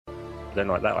I don't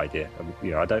like that idea.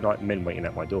 I don't like men waiting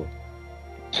at my door.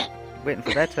 Waiting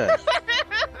for their turn.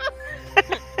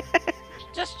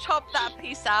 Just chop that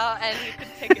piece out and you can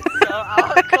take it so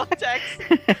out of context.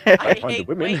 I find the hate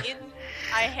women. waiting.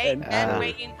 I hate And- men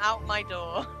waiting out my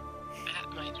door. At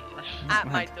my door. At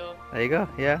my door. There you go.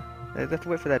 Yeah, they have to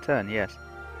wait for their turn. Yes.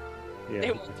 Yeah.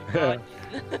 They want to guard.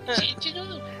 Do you know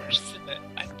the worst of it?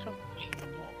 I'd probably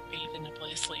not bathe in a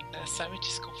place like this. I would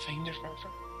just go find a river.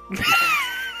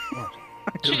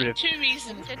 Two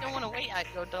reasons. They don't want to wait at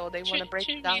your door. They want to break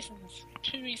it down.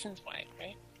 Two reasons why,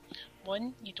 right?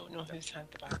 One, you don't know who's had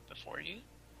the bath before you.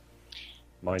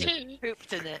 Mine. Two,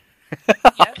 Pooped in it.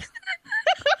 yeah,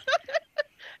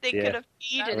 They Yeah. could have I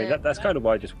eaten mean, it. that's kind of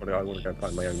why I want to go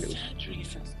find my own little sad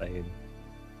reason. stay in.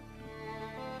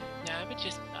 No, I would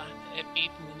just bathe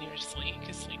in the nearest lake.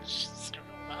 It's like, screw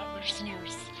all that.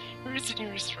 Where's the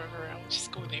nearest river? I'll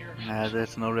just go there.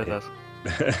 There's no rivers.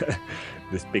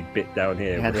 This big bit down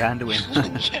here. You had the hand win.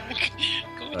 Yeah,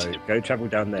 go to So the go travel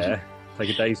down there. Take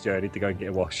a day's journey to go and get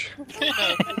a wash. Who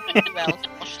else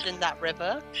washed in that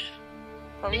river?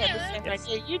 Probably had the same Yes.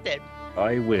 idea you did.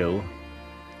 I will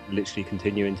literally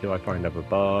continue until I find another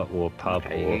bar or pub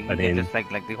or an inn. Just like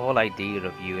the whole idea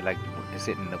of you like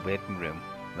sitting in the waiting room,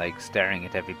 like staring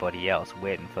at everybody else,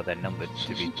 waiting for their number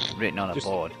to be written on a Just-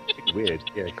 board. Weird,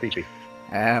 yeah, creepy.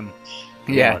 Yeah.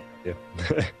 Yeah.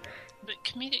 But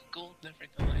comedic gold,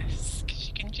 nevertheless, because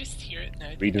you can just hear it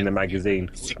now. Reading the magazine.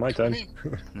 It's my turn.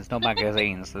 There's no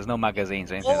magazines. There's no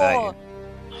magazines or anything like Oh,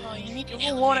 that. Oh, you need you to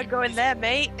don't want to go in there,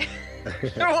 mate.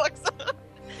 Walks up.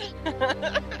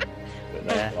 But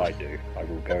no, I do. I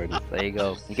will go and. There you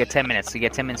go. You get 10 minutes. You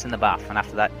get 10 minutes in the bath, and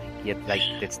after that, you get like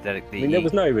it's the. I mean, there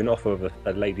was no even offer of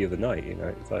a lady of the night.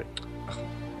 It's like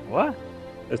What?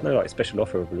 there's no like special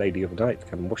offer of a lady of the night to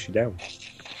come and wash you down.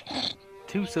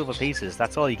 2 silver pieces.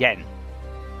 That's all you're getting.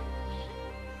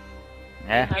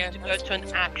 Yeah. You have to go to an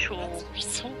actual.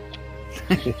 So,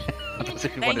 That's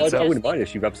if you Thank wanted I to. wouldn't mind if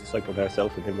she rubs the soap on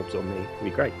herself and then rubs it on me. It'd be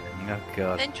great. Oh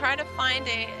god. Then try to find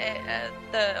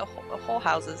the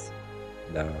whorehouses.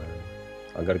 No,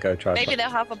 I'm gonna go try. Maybe they'll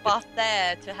have a bath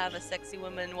there to have a sexy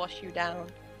woman wash you down.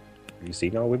 Have you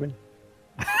seen our women?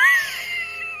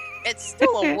 It's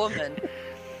still a woman.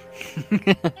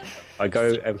 I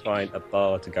go and find a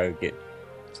bar to go get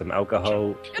some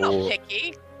alcohol, You're not or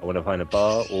picky. I want to find a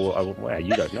bar, or I want. Well,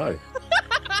 you don't know.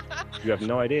 You have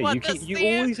no idea. What, you does you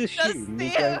Theo- always does assume you're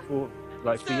Theo- going for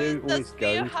like So Theo does always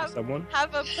Theo goes for someone.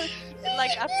 Have a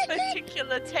a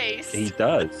particular taste. He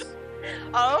does.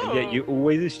 Oh. And yet you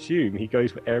always assume he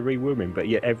goes for every woman, but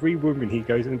yet every woman he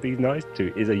goes and be nice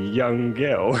to is a young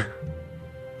girl.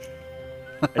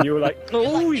 And you're like, oh,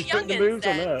 like he's the putting the youngins moves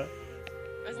on then. her.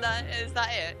 Is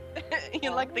that it? You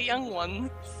like the young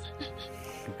ones.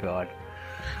 God.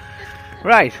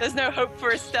 Right. There's no hope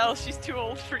for Estelle. She's too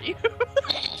old for you.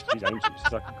 She's ancient.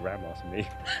 She's like a grandma to me.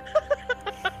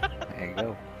 There you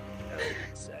go.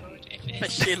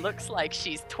 But she looks like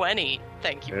she's 20.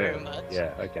 Thank you very Yeah, much.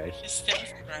 yeah, okay. if it's still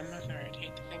grandmother, I'd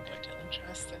hate to think what Dylan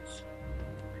Trust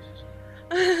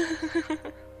is.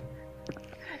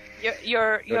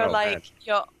 you're You're an like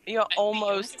old you're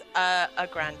almost a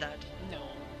granddad. No.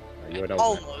 You're an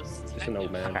old man. Almost. Just an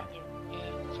old man. Okay.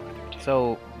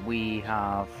 So we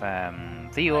have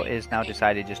Theo is now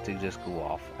decided just to go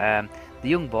off. The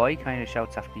young boy kind of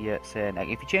shouts after you, saying, like,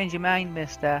 "If you change your mind,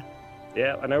 Mister."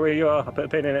 Yeah, I know where you are. I put a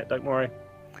pin in it. Don't worry.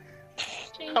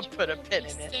 I'll put a pin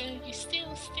in it. You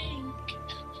still stink.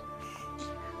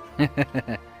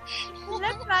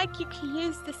 Look like you can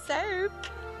use the soap.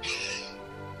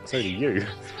 So do you.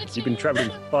 You've been travelling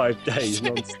for 5 days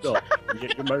non-stop. And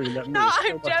yet you're moaning at me. No, so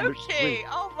I'm much of it joking.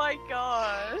 Oh my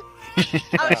god.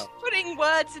 I was putting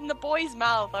words in the boy's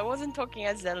mouth. I wasn't talking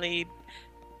as Zalid.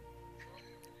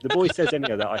 The boy says any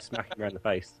of that, I smack him around the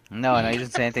face. No, he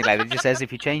doesn't say anything like that. He just says,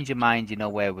 "If you change your mind, you know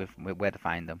where to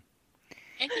find them."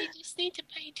 And you just need to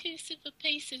pay 2 silver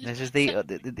pieces. This is the Right,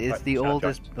 the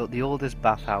shout oldest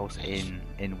bathhouse in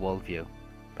Worldview.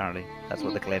 Apparently, that's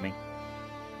what they're claiming.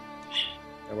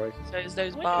 No worries. So is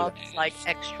those What baths is- like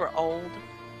extra old?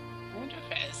 I wonder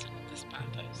if it is in this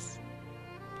bathhouse.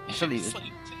 It's only- It's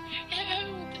like,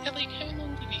 how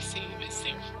long did he say he was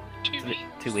there for? 2 weeks?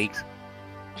 2 weeks.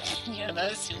 Yeah,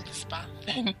 that's the oldest bath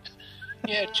then.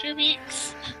 Yeah, 2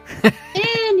 weeks.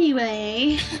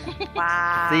 Anyway,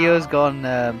 Wow. Theo's gone.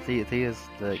 Theo's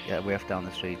way off down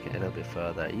the street, a little bit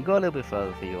further. You go a little bit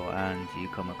further, Theo, and you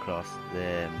come across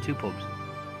the 2 pubs.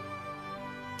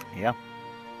 Yeah.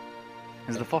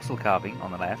 There's the fossil carving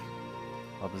on the left,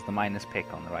 or there's the miner's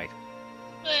pick on the right.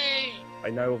 Hey! I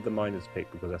know of the miner's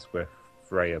pick because that's where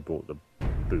Freya bought the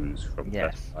booze from.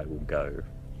 Yes. I will go.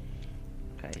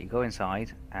 Okay, you go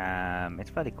inside. It's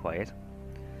fairly quiet.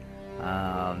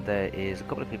 There is a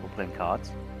couple of people playing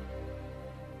cards.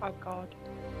 Oh God.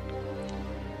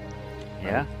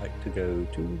 Yeah. I'd like to go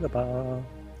to the bar.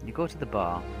 You go to the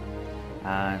bar,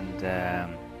 and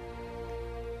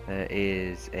there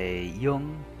is a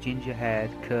young,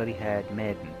 ginger-haired, curly-haired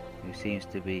maiden who seems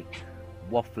to be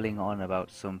waffling on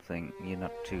about something. You're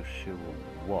not too sure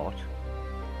what.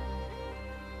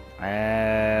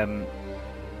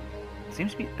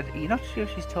 Seems to be. You're not sure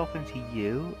if she's talking to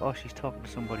you or she's talking to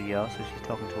somebody else or she's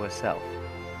talking to herself.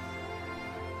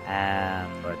 I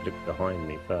look behind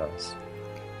me first.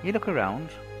 You look around,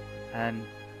 and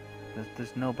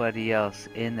there's nobody else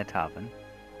in the tavern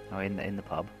or in the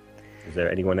pub. Is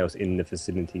there anyone else in the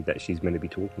vicinity that she's meant to be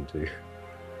talking to?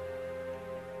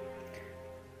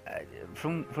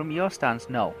 From your stance,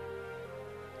 no.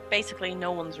 Basically,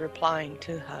 no one's replying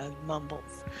to her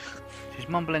mumbles. She's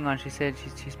mumbling on. She said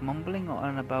she's mumbling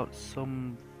on about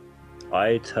some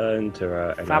I turn to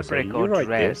her and fabric I say, or "You right,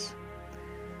 dress.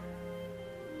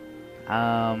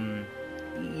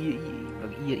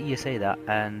 You say that,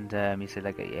 and you say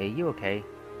like, "Are you okay?"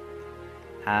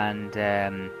 And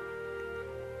an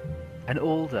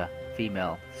older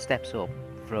female steps up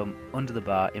from under the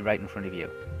bar right in front of you.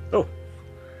 Oh,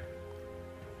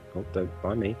 don't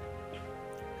mind me.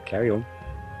 Carry on.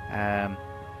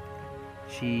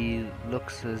 She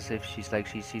looks as if she's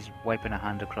wiping her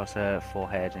hand across her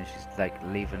forehead, and she's like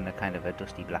leaving a kind of a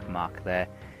dusty black mark there.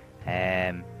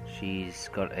 She's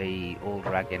got a old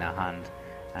rag in her hand,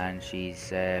 and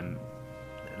she's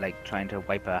like trying to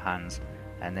wipe her hands,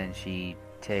 and then she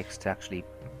takes to actually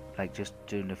like just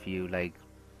doing a few like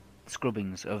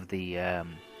scrubbings of the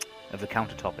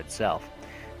countertop itself.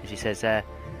 And she says,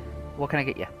 "What can I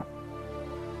get you?"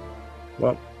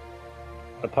 Well,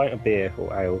 a pint of beer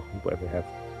or ale, whatever we have.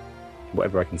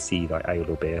 Whatever I can see, like ale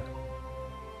or beer.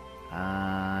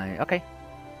 Okay.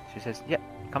 She says, "Yep,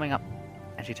 coming up."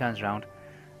 And she turns around,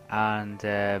 and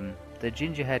the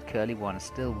ginger-haired curly one is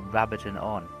still rabbiting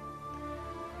on.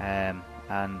 And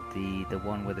the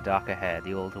one with the darker hair,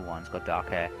 the older one's got dark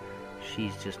hair.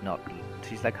 She's just not.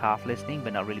 She's like half listening,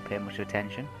 but not really paying much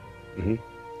attention. Mm-hmm.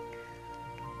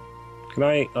 Can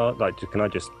I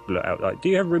just look out? Like, do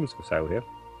you have rooms for sale here?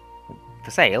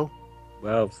 For sale?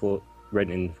 Well, for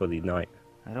renting for the night.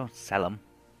 I don't sell them.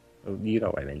 Oh, you know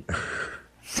what I mean.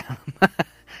 Sell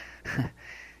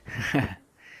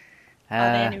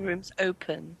Are there any rooms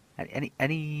open? Any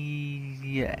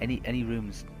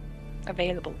rooms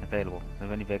Available?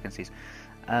 Have any vacancies?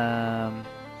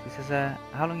 She says,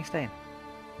 "How long are you staying?"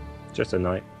 Just a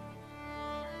night.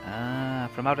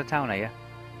 From out of town, are you?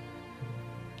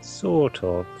 Sort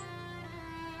of.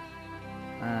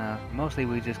 Mostly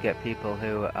we just get people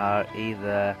who are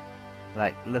either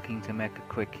like looking to make a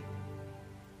quick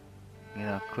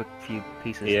few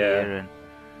pieces here,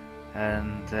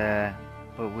 and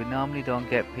but we normally don't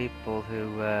get people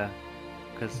who,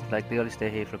 because like they only stay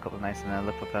here for a couple of nights and then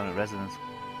look for permanent residence.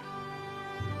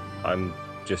 I'm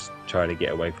just trying to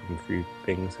get away from a few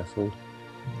things, that's all.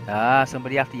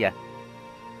 Somebody after you?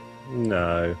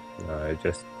 No,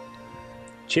 just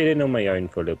chilling on my own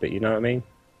for a little bit, you know what I mean?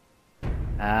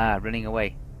 Running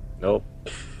away. Nope.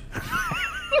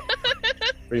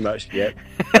 Pretty much, yep.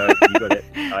 No, you got it.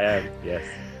 I am, yes.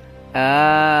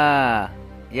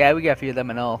 Yeah, we got a few of them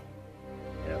and all.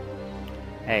 Yeah.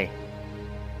 Hey,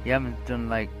 you haven't done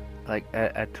like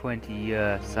a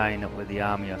 20-year sign up with the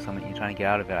army or something? You're trying to get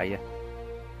out of it, are you?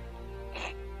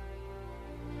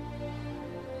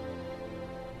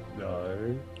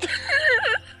 No.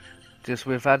 Just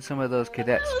we've had some of those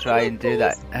cadets try and do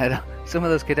that. Some of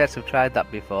those cadets have tried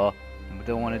that before, and we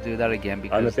don't want to do that again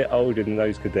because I'm a bit older than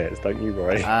those cadets, don't you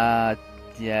worry.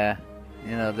 Yeah.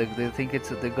 You know, they think they're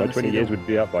My going to 20 see years would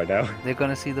be up by now. they're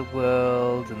going to see the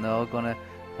world, and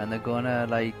they're gonna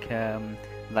like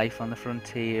life on the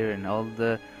frontier, and all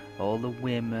the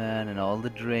women, and all the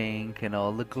drink, and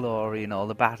all the glory, and all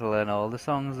the battle, and all the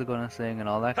songs they're going to sing, and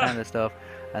all that kind of stuff.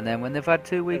 And then when they've had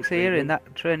 2 weeks here in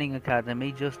that training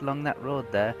academy just along that road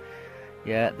there,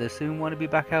 yeah, they soon want to be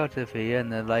back out of here,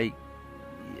 and they're like,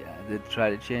 yeah, they try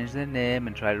to change their name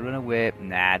and try to run away.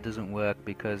 Nah, it doesn't work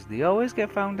because they always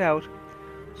get found out.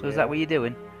 So is that what you're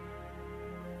doing?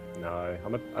 No,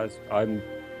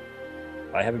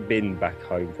 I haven't been back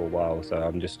home for a while, so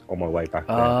I'm just on my way back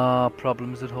there.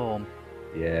 Problems at home.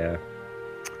 Yeah.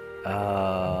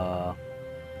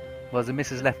 Was the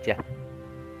missus left you?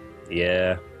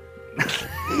 Yeah.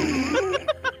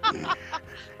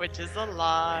 Which is a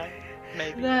lie.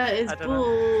 Maybe. That is I don't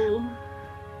bull.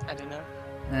 I don't know.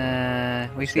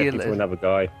 We Stepped into another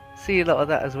guy. see a lot of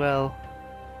that as well.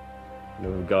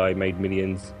 Another guy made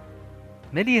millions.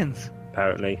 Millions.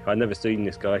 Apparently, I've never seen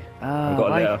this guy. Oh, I got a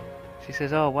why? letter. She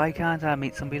says, "Oh, why can't I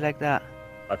meet somebody like that?"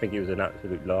 I think it was an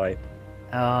absolute lie.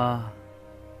 Oh,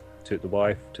 Took the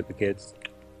wife, took the kids.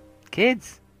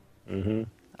 kids. Mm-hmm.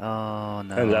 Oh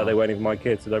no. Turns out they weren't even my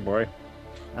kids, so don't worry.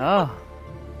 Oh.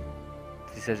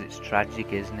 She says it's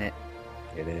tragic, isn't it?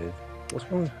 It is. What's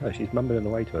wrong? Oh, she's mumbling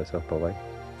away to herself, by the way.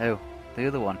 Oh, the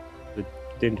other one.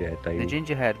 Gingerhead lady. The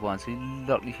ginger-haired one.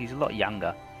 She's a lot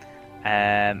younger,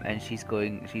 and she's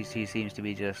going. She seems to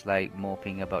be just like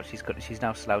moping about. She's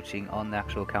now slouching on the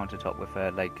actual countertop with her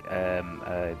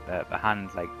a hand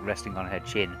like resting on her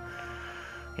chin.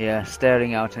 Yeah,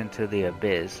 staring out into the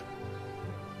abyss.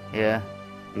 Yeah.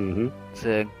 Mm-hmm.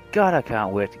 So God, I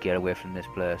can't wait to get away from this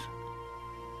place.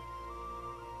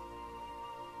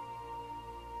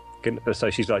 So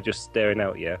she's like just staring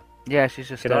out, yeah? Yeah, she's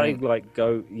just Can staring. I like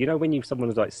go, you know when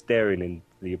someone's like staring in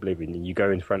the oblivion and you go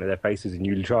in front of their faces and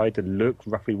you try to look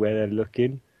roughly where they're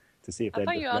looking to see if I they're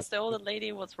thought you looking asked the older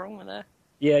lady what's wrong with her.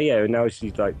 Yeah, and now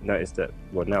she's like noticed that,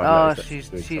 well now Oh, I've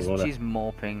noticed that she's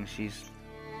moping. She's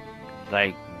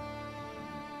like,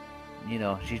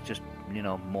 she's just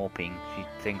moping. She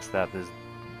thinks that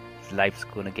life's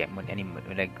gonna get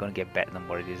better than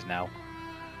what it is now.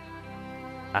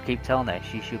 I keep telling her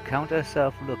she should count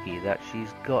herself lucky that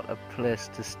she's got a place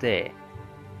to stay.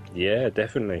 Yeah,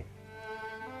 definitely.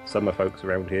 Some of folks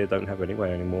around here don't have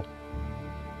anywhere anymore.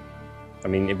 I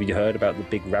mean, have you heard about the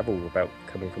big rabble about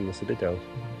coming from the Citadel?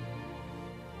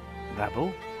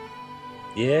 Rabble?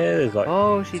 Yeah, there's like.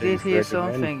 Oh, she 200 did hear men.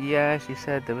 something. Yeah, she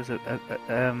said there was a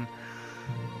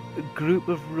group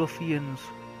of ruffians.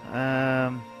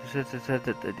 She said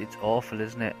that it's awful,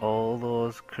 isn't it? All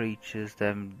those creatures,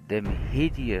 them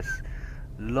hideous,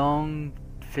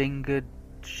 long-fingered,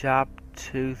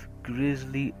 sharp-toothed,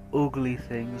 grisly, ugly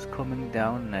things coming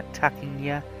down and attacking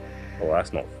you. Oh,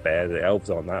 that's not fair. The elves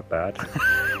aren't that bad.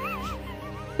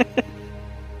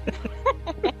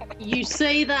 You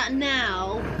say that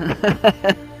now.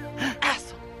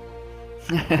 Asshole.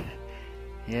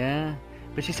 Yeah,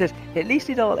 but she says at least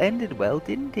it all ended well,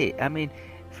 didn't it? I mean,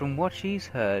 from what she's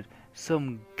heard,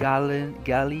 some gallant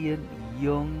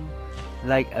young,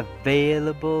 like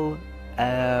available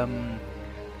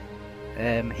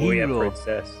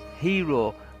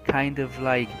hero kind of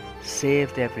like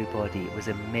saved everybody. It was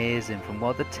amazing. From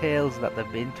all the tales that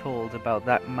they've been told about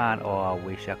that man, oh, I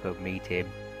wish I could meet him.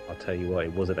 I'll tell you what,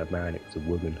 it wasn't a man, it was a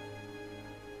woman.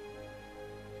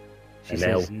 She An says,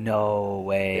 elf. no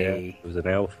way. Yeah, it was an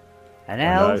elf. An I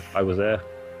know, elf? I was there.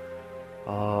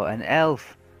 Oh, an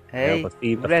elf. Hey, Elf, a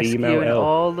female rescuing elf.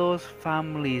 all those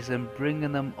families and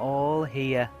bringing them all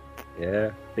here.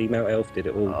 Yeah, female elf did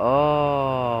it all.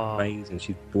 Oh. Amazing.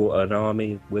 She brought an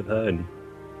army with her, and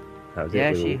that was Yeah,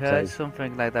 it. We she were all heard saved.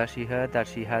 something like that. She heard that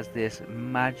she has this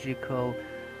magical,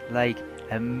 like,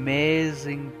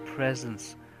 amazing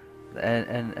presence,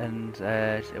 and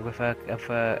with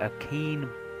a keen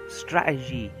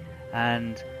strategy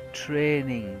and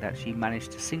training that she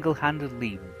managed to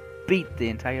single-handedly beat the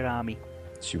entire army.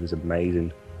 She was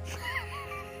amazing.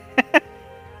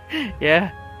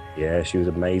 Yeah. Yeah, she was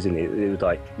amazing. It was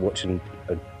like watching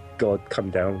a god come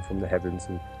down from the heavens,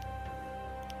 and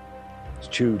it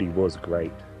truly was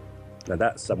great. Now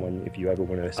that's someone, if you ever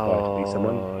want to aspire to be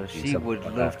someone, be she someone would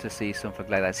like love that. to see something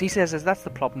like that. She says that's the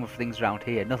problem with things around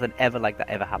here. Nothing ever like that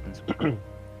ever happens.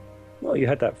 Well, you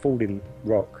had that falling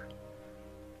rock.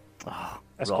 Oh,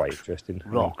 That's rocks. quite interesting.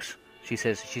 Rocks. She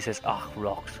says,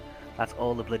 rocks. That's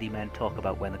all the bloody men talk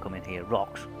about when they come in here.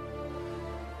 Rocks.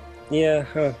 Yeah,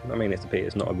 I mean,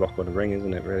 it's not a rock on a ring,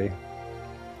 isn't it, really?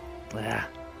 Yeah.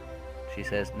 She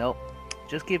says, nope.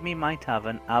 Just give me my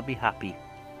tavern. I'll be happy.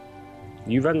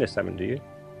 You run this tavern, do you?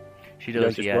 She You don't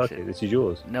does, just yes. work it. This is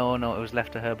yours. No, it was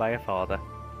left to her by her father.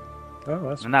 Oh,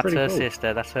 that's And that's pretty her cool.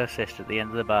 sister. That's her sister at the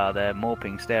end of the bar there,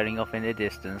 moping, staring off in the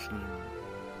distance,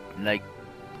 like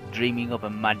dreaming up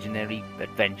imaginary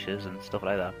adventures and stuff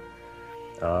like that.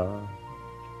 Ah,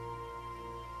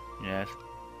 Yes.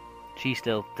 She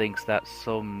still thinks that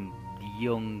some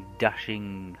young,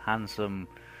 dashing, handsome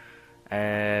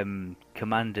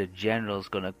Commander General's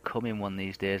gonna come in one of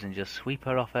these days and just sweep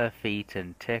her off her feet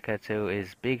and take her to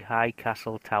his big high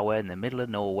castle tower in the middle of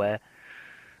nowhere.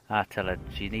 I tell her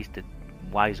she needs to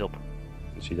wise up.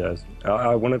 she does.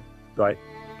 I want to like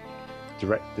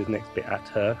direct the next bit at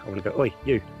her. I want to go, oi,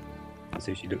 you. And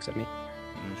so she looks at me.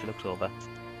 And she looks over.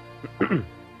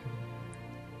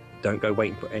 Don't go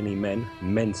waiting for any men.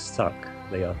 Men suck.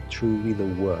 They are truly the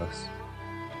worst.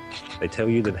 They tell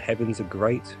you that the heavens are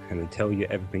great, and they tell you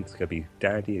everything's going to be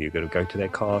dandy, you're going to go to their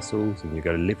castles, and you're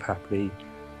going to live happily,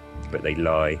 but they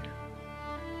lie.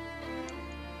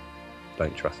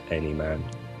 Don't trust any man.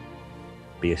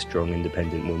 Be a strong,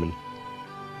 independent woman.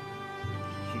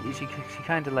 She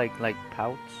kind of like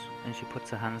pouts, and she puts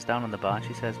her hands down on the bar. And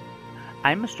she says,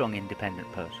 "I'm a strong,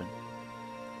 independent person."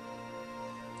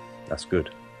 That's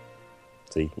good.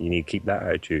 See, you need to keep that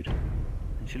attitude.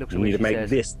 And she looks You away. need to She make says,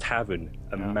 this tavern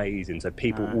amazing, so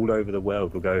people all over the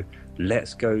world will go,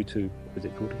 let's go to, what's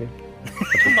it called again?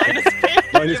 Minus pit.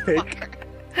 Miners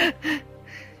Pit.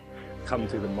 Come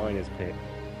to the Miners Pit.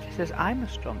 She says, "I'm a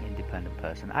strong, independent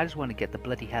person. I just want to get the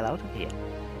bloody hell out of here.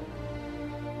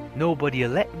 Nobody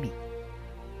will let me."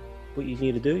 What you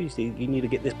need to do is you need to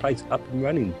get this place up and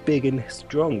running, big and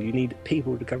strong. You need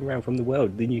people to come around from the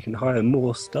world. Then you can hire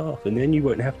more staff, and then you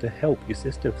won't have to help your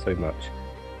sister so much.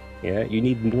 Yeah, you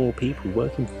need more people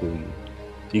working for you.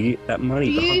 So you get that money.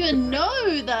 Do you behind even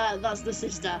know that that's the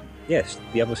sister? Yes,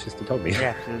 the other sister told me.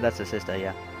 Yeah, that's her sister.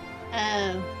 Yeah.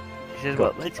 Oh. She says,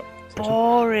 Got- "Well, it's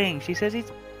boring." She says,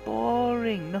 "It's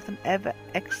boring. Nothing ever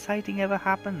exciting ever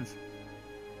happens."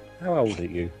 How old are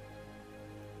you?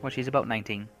 Well, she's about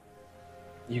 19.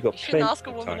 You got You shouldn't plenty ask a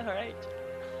of woman time. her age.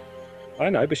 I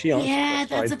know, but she answered. Yeah,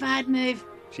 that's a fine. bad move.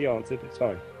 She answered. It's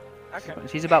fine. Okay.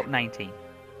 She's about 19.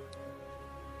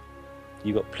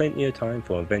 You got plenty of time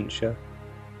for adventure.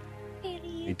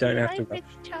 You don't have to.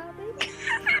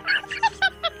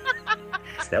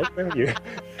 Stealth, where are you?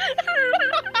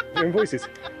 Hearing voices.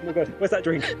 Oh my god, where's that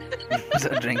drink? Is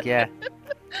that a drink? Yeah.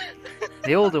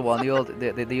 The older one, the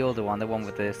older one, the one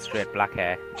with the straight black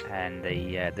hair and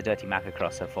the dirty mark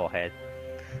across her forehead.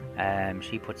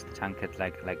 She puts the tankard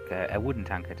like a wooden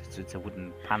tankard. It's a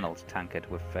wooden panelled tankard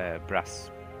with brass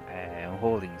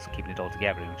holdings keeping it all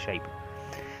together in shape.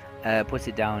 Puts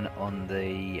it down on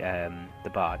the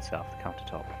bar itself, the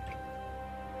countertop.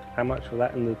 How much for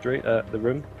that in the drink? The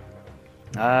room?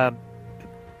 A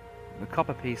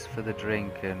copper piece for the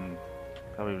drink and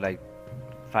probably like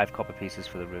 5 copper pieces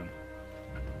for the room.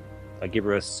 I give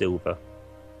her a silver.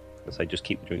 I say, just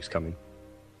keep the drinks coming.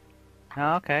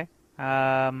 Oh, okay.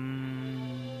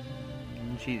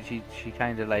 She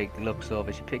kind of like looks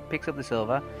over. She picks up the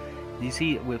silver. You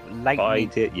see with lightning.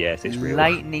 Bite it. Yes, it's real.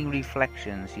 Lightning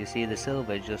reflections. You see the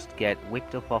silver just get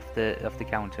whipped up off the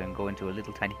counter and go into a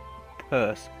little tiny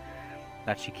purse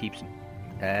that she keeps,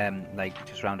 like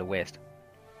just round her waist.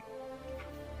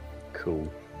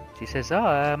 Cool. She says,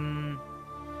 "Oh,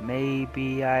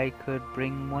 maybe I could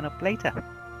bring one up later."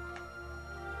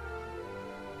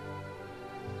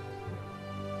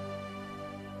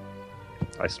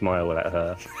 I smile at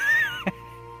her.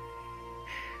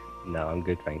 No, I'm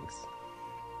good, thanks.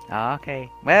 Ah, okay.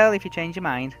 Well, if you change your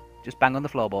mind, just bang on the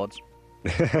floorboards.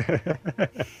 I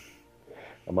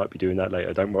might be doing that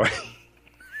later, don't worry.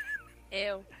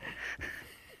 Ew.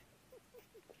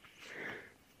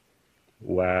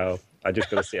 Wow. I just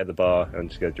got to sit at the bar and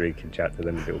just go drink and chat to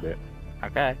them a little bit.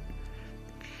 Okay.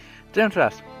 Don't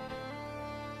trust.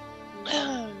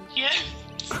 Yeah.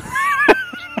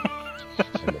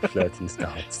 And the flirting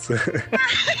starts.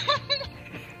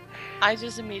 I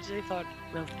just immediately thought,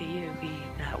 will Theo be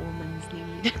that woman's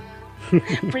need?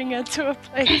 Bring her to a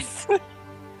place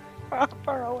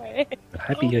far away.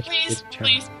 Happy Oh, you're please, chat.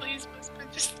 please, Whisper,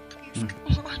 just please,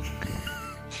 come on.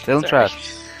 Don't Sorry.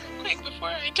 trust. Quick, before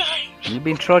I die. You've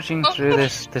been trudging through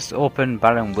this open,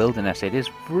 barren wilderness. It is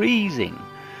freezing.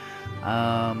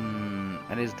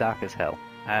 It is dark as hell.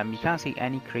 You can't see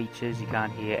any creatures. You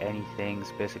can't hear anything.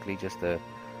 It's basically just the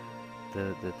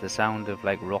sound of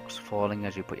like rocks falling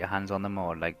as you put your hands on them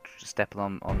or like step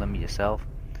on them yourself.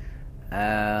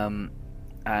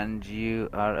 And you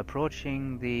are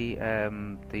approaching the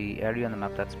area on the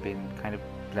map that's been kind of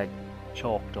like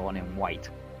chalked on in white.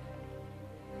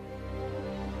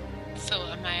 So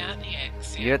am I at the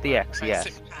X? You're at the X, If I yes.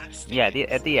 sit past Yeah,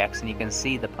 X? at the X, and you can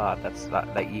see the part that's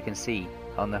like you can see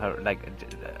on the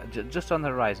just on the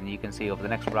horizon. You can see over the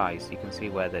next rise. You can see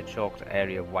where the chalked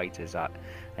area of white is at,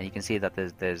 and you can see that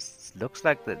there's looks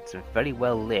like that's very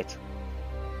well lit.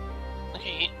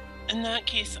 Okay, in that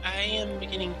case, I am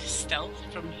beginning to stealth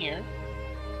from here.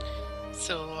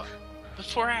 So,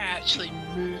 before I actually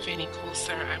move any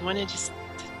closer, I want to just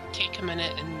take a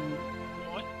minute and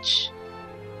watch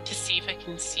to see if I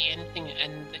can see anything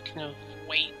in the kind of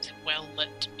white,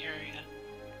 well-lit area.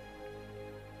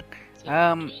 So, do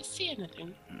I see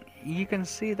anything? You can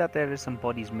see that there is some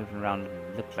bodies moving around,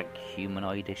 look like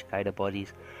humanoidish kind of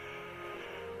bodies.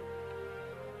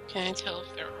 Can I tell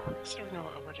if they're orcs or no?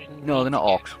 Or didn't No, need they're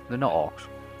not to orcs. They're not orcs.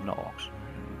 They're not orcs.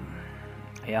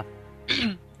 Yeah.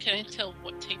 Can I tell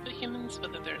what type of humans?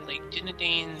 Whether they're like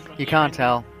Dunedain? You can't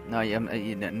tell. No,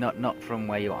 not from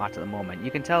where you're at the moment.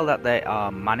 You can tell that they are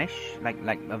mannish, like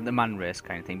of the man race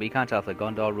kind of thing. But you can't tell if they're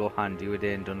Gondor, Rohan,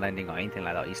 Dunedain, Dunlending, or anything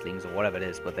like that, Eastlings or whatever it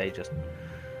is. But they're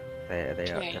They are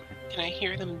Can I, definitely. can I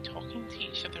hear them talking to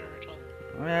each other at all?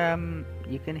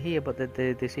 You can hear, but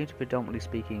they seem to be predominantly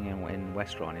speaking in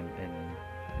Westron, in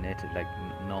native, like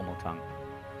normal tongue.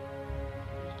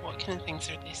 What kind of things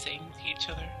are they saying to each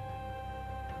other?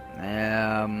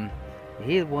 You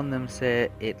hear one of them say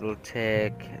it'll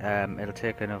take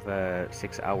another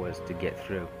 6 hours to get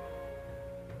through.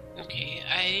 Okay,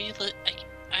 I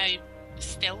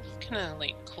stealth kind of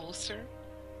like closer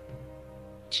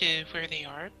to where they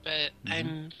are, but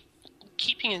I'm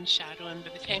keeping in shadow, and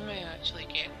by the time I actually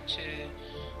get to,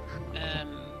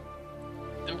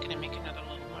 I'm gonna make another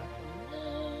little mark.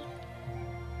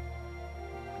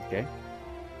 Okay.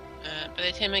 By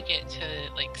the time I get to,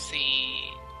 like, say,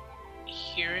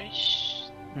 here-ish,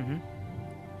 Mm-hmm.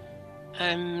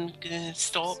 I'm gonna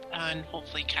stop and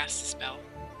hopefully cast a spell.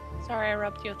 Sorry, I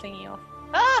rubbed your thingy off.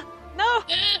 Ah! No!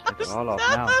 It's all off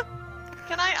now.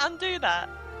 Can I undo that?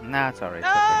 Nah, it's alright.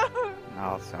 No! Okay.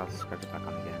 I'll scratch it back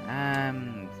on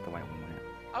again. It's the white one, wasn't it?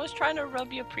 I was trying to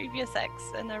rub your previous ex,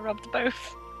 and I rubbed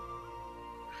both.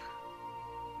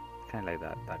 Kind of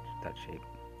like that shape.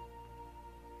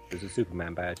 There's a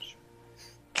Superman badge.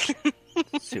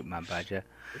 Superman badge, yeah.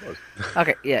 It was.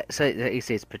 Okay, yeah. So he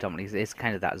says predominantly it's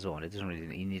kind of that zone. It doesn't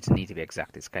really you need to be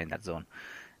exact. It's kind of that zone.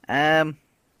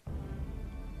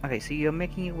 Okay, so you're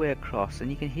making your way across, and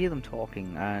you can hear them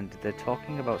talking, and they're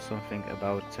talking about something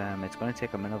about it's going to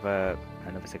take them another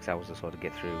 6 hours or so to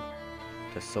get through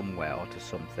to somewhere or to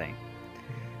something.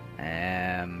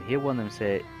 Hear one of them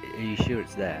say, "Are you sure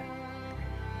it's there?"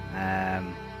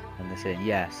 And they're saying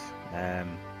yes.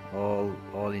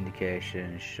 All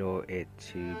indications show it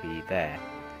to be there.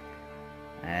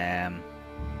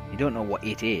 You don't know what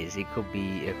it is. It could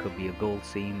be a gold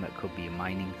seam. It could be a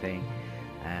mining thing.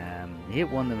 You hear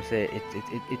one of them say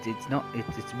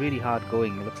it's really hard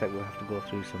going. It looks like we'll have to go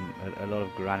through a lot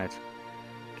of granite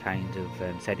kind of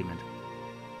sediment.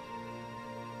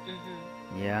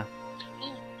 Yeah.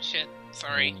 Oh, shit.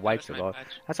 Sorry. Wipes that was a my lot. bad.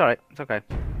 That's alright. It's okay.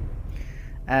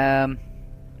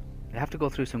 You have to go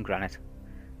through some granite.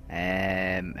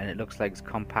 And it looks like it's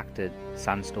compacted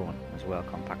sandstone as well.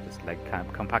 Compacted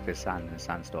sand and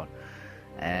sandstone.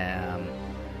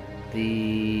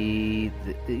 You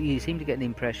seem to get the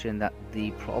impression that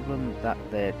the problem that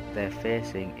they're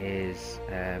facing is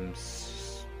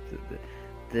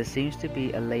there seems to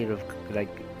be a layer of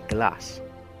glass.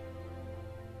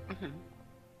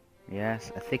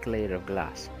 Yes, a thick layer of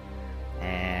glass.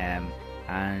 And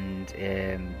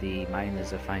the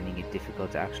miners are finding it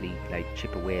difficult to actually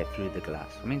chip away through the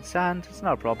glass. I mean, sand, it's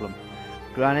not a problem.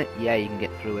 Granite, yeah, you can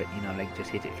get through it. Just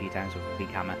hit it a few times with a big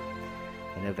hammer,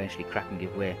 and eventually crack and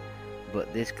give way.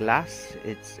 But this glass,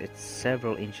 it's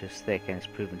several inches thick, and it's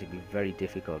proven to be very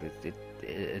difficult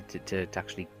to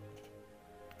actually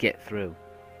get through.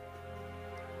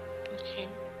 Okay.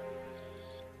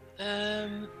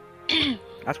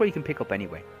 That's what you can pick up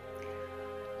anyway.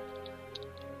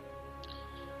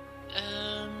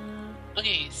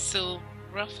 Okay, so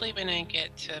roughly when I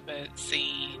get to about,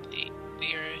 say,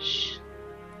 there-ish,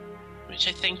 which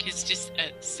I think is just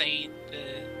outside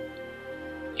the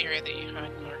area that you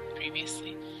had marked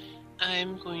previously,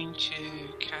 I'm going to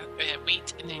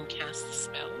wait and then cast the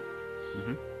spell.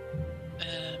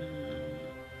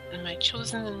 And my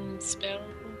chosen spell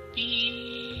will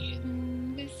be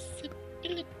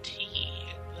Invisibility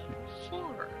at level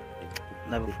 4.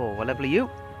 Level 4. What level are you?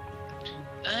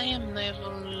 I am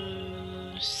level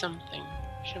something.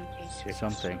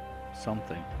 Something.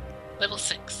 Level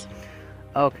 6.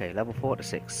 Okay, level 4 to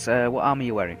 6. What armor are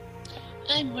you wearing?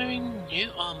 I'm wearing new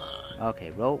armor.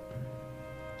 Okay, roll.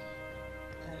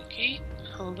 Okay,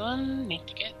 hold on. Need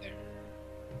to get there.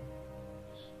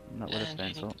 Not with a And I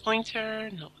need pencil. the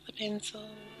pointer, not with a pencil.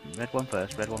 Red one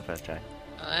first, Jay.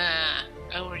 Ah,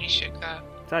 I already shook that.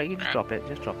 Sorry, you just drop it.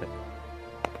 There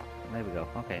we go.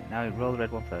 Okay, now roll the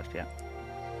red one first, yeah.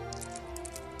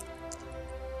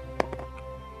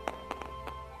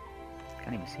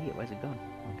 Can't even see it. Where's it gone?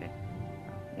 Okay.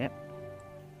 Yep.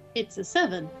 It's a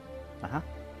 7. Uh-huh.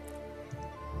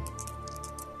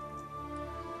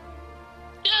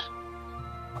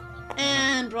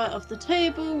 And right off the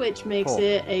table, which makes 4.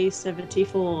 it a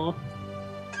 74.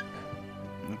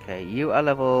 Okay, you are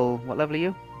level... What level are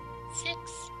you? 6.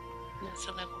 That's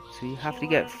a level So you have to 4.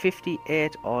 get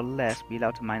 58 or less, be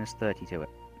allowed to minus 30 to it.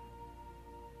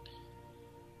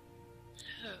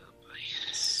 Oh boy.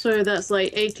 So that's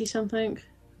like 80 something.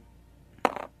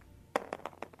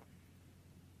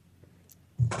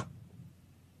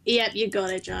 Yep, you got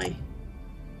it, Jai.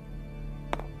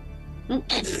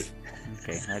 Okay,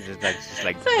 that's just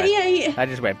like... So, yeah. I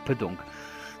just went padunk.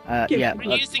 Give Yeah, We're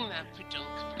look, using that for dunk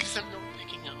because I'm not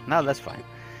picking up. no, that's fine.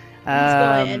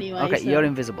 got it anyway, Okay, so- you're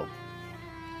invisible.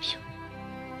 It's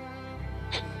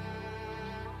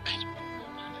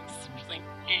like,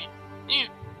 in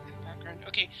the background.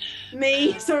 Okay.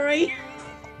 Me, sorry.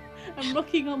 I'm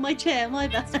rocking on my chair, my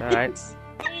bad. alright.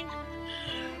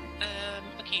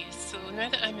 Okay, so now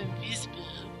that I'm invisible,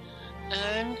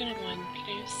 I'm gonna go and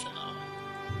place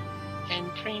and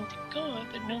praying to God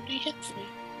that nobody hits me.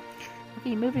 Okay,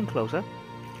 you're moving closer.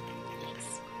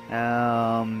 Yes.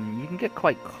 You can get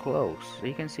quite close.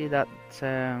 You can see that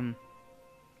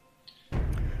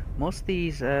most of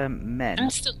these men. I'm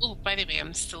still. Oh, by the way,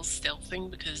 I'm still stealthing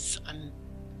because I'm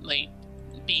like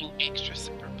being extra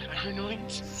super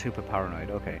paranoid. Super paranoid.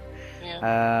 Okay.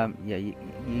 Yeah. Yeah. You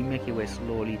make your way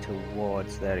slowly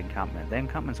towards their encampment. Their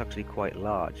encampment's actually quite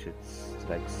large. It's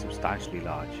like substantially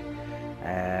large.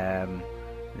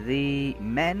 The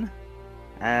men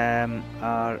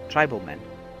are tribal men.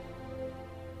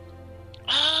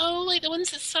 Oh, like the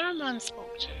ones that Saruman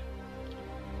spoke to.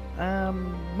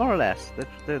 More or less.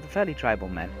 They're fairly tribal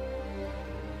men.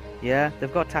 Yeah,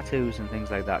 they've got tattoos and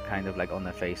things like that, kind of like on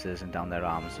their faces and down their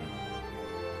arms, and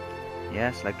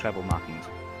yes, like tribal markings.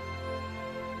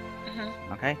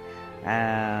 Mm-hmm. Okay,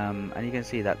 and you can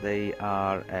see that they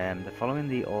are they're following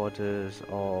the orders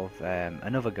of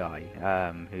another guy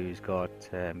who's got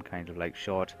kind of like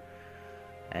short,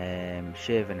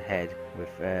 shaven head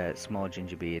with small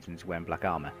ginger beard and is wearing black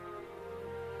armor.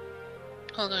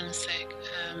 Hold on a sec.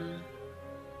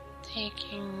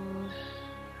 Taking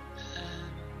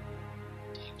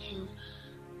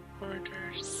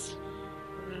orders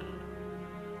from...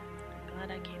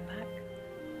 Glad I came back.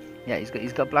 Yeah,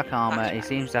 he's got black armor. He Flashbacks.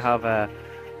 seems to have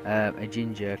a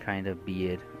ginger kind of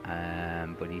beard,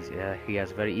 but he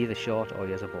has very either short or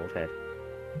he has a bald head.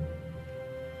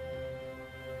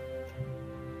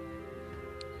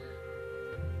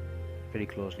 Very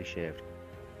closely shaved.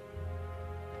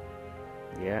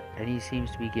 Yeah, and he seems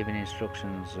to be giving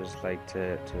instructions as like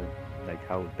to like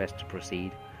how best to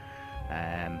proceed.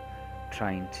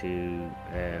 Trying to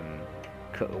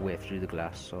cut a way through the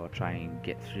glass, or try and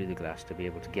get through the glass to be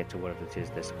able to get to whatever it is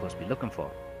they're supposed to be looking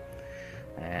for.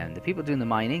 And the people doing the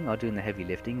mining or doing the heavy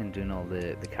lifting and doing all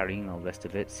the carrying and all the rest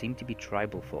of it seem to be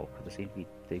tribal folk. They seem to be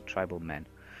the tribal men.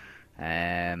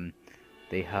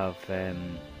 They have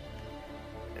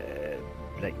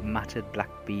like matted black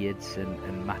beards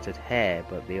and matted hair,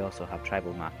 but they also have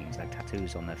tribal markings like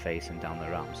tattoos on their face and down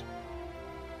their arms.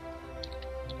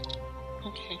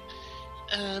 Okay.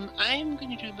 I'm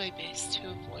going to do my best to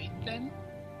avoid them.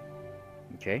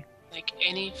 Okay. Like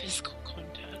any physical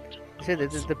contact. So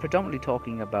they're predominantly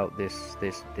talking about this.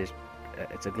 It's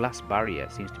a glass barrier.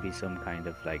 It seems to be some kind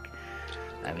of like,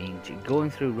 I mean,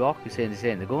 going through rock. You're saying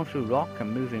they're going through rock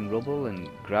and moving rubble and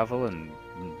gravel and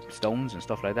stones and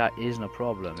stuff like that isn't a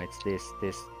problem. It's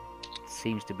this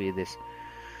seems to be this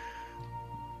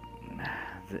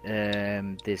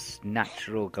this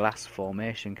natural glass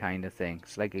formation kind of thing.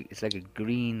 It's like a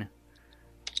green,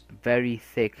 very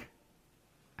thick,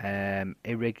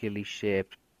 irregularly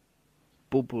shaped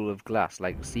bubble of glass,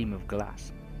 like a seam of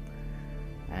glass,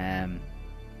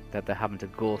 that they're having to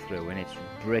go through, and it's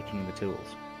breaking the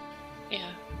tools.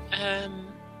 Yeah.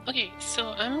 Okay, so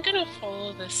I'm gonna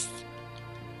follow this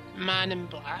man in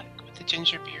black with the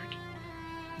ginger beard.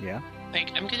 Yeah.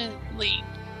 Like, I'm gonna, like,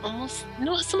 almost,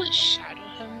 not so much shadow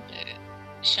him, but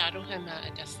shadow him at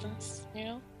a distance, you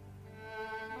know?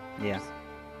 Yeah.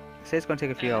 Say it's going to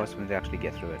take a few hours when they actually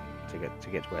get through it to get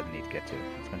to where they need to get to.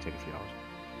 It's going to take a few hours.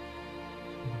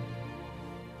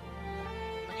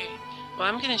 Okay, well,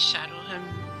 I'm gonna shadow him,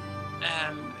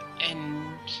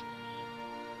 and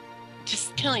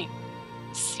just kind of,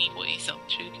 like, see what he's up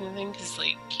to, kind of thing, because,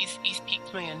 like, he's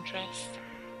piqued my interest.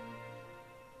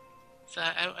 So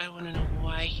I want to know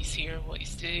why he's here, what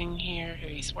he's doing here, who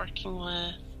he's working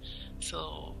with.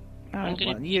 So I'm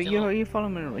gonna be the you're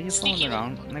following him. You're following sneaky him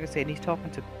around. little- And like I said, he's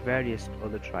talking to various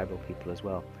other tribal people as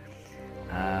well.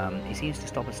 He seems to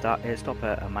stop a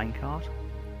minecart,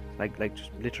 like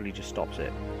just literally just stops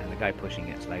it, and the guy pushing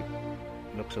it's like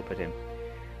looks up at him,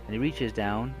 and he reaches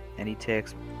down and he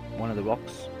takes one of the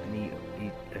rocks and he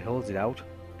holds it out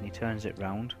and he turns it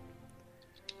round,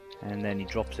 and then he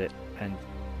drops it and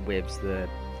waves the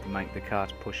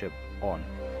cart pusher on,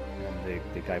 and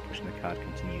the guy pushing the cart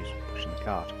continues pushing the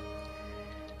cart.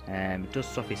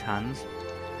 Dusts off his hands,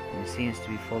 and he seems to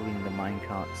be following the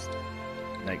minecarts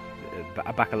like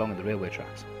back along the railway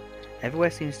tracks.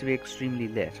 Everywhere seems to be extremely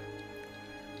lit.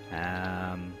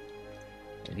 And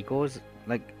he goes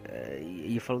like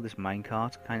you follow this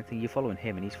minecart kind of thing. You're following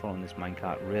him, and he's following this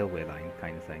minecart railway line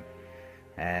kind of thing.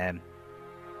 And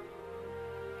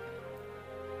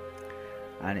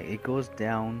it goes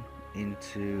down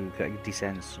into, like,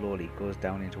 descends slowly, goes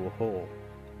down into a hole.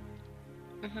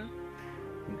 Mm-hmm.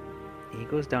 He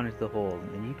goes down into the hole,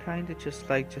 and you kind of just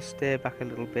stay back a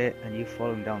little bit, and you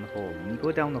follow him down the hole. When you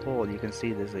go down the hole, you can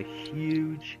see there's a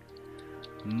huge,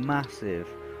 massive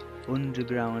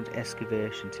underground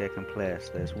excavation taking place.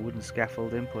 There's wooden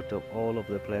scaffolding put up all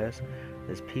over the place.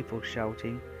 There's people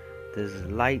shouting. There's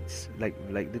lights, like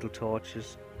little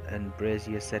torches and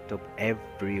braziers set up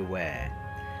everywhere.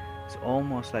 It's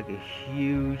almost like a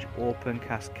huge open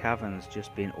cast caverns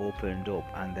just being opened up,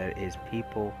 and there is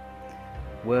people,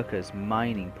 workers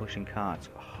mining, pushing carts,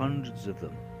 hundreds of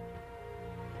them.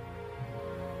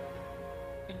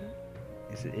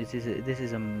 This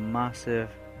is a massive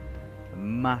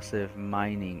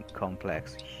mining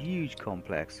complex, huge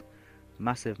complex,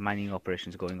 massive mining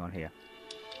operations going on here.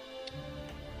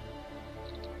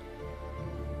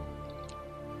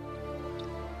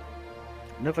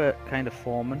 Another kind of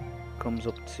foreman comes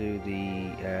up to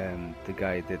the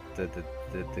guy,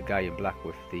 the guy in black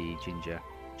with the ginger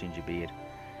beard,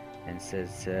 and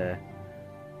says,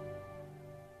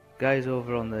 "Guys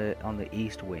over on the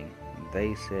east wing,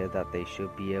 they say that they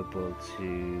should be able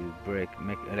to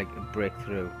break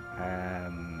through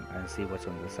and see what's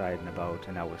on the side in about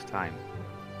an hour's time."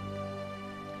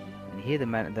 And you hear the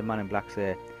man in black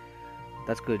say,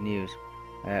 "That's good news.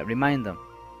 Remind them.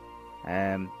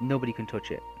 Nobody can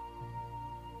touch it."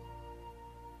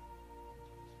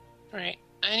 Right.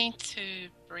 I need to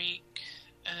break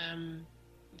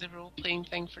the role-playing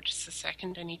thing for just a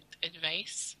second. I need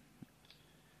advice.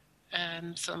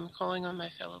 So I'm calling on my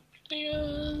fellow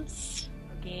players.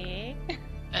 Okay.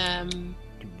 You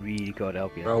really gotta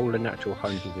help you. Roll a natural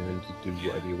 100 and then just do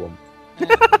whatever you want.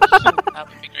 That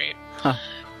would be great.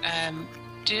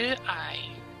 Do I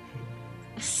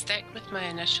stick with my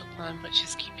initial plan, which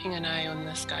is keeping an eye on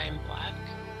this guy in black?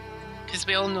 Because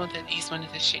we all know that he's one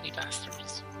of the shady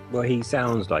bastards. Well, he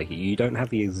sounds like it. You don't have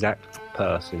the exact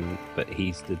person, but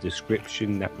he's the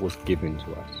description that was given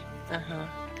to us.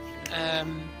 Uh-huh.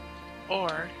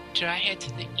 Or do I head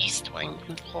to the east wing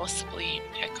and possibly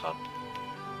pick up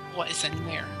what is in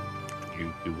there?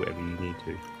 You do whatever you need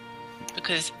to.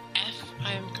 Because if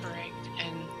I am correct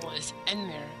in what is in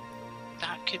there,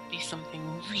 that could be something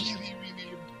really, really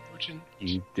important.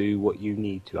 You do what you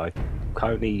need to. I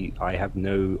have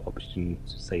no option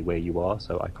to say where you are,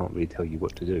 so I can't really tell you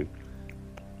what to do.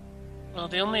 Well,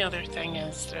 the only other thing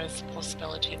is there is a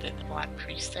possibility that the Black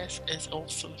Priestess is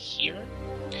also here.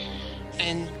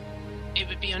 And it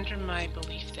would be under my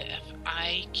belief that if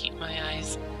I keep my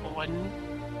eyes on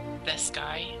this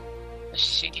guy, this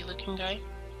shady looking guy,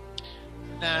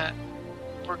 that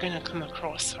we're going to come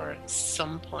across her at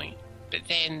some point. But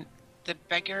then the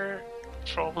bigger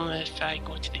problem if I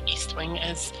go to the east wing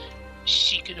is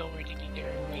she could already be there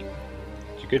and waiting.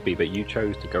 She could be, but you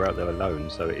chose to go out there alone,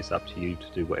 so it's up to you to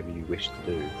do whatever you wish to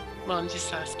do. Well, I'm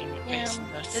just asking advice in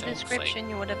this The sense, description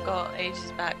you would have got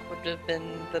ages back would have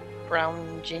been the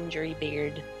brown, gingery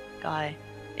beard guy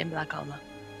in black armor.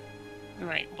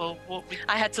 Right, well, what we...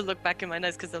 I had to look back in my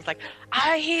notes because I was like,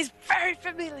 he's very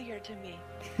familiar to me.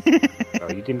 Oh,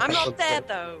 you didn't I'm pick not up there the-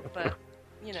 though, but,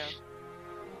 you know.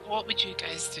 What would you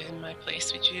guys do in my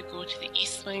place? Would you go to the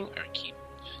east wing or keep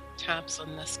tabs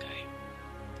on this guy?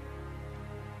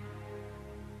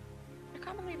 I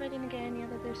can't believe I didn't get any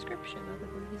other description other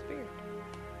than his beard.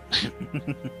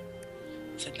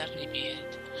 It's a lovely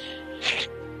beard.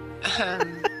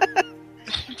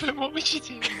 But what would you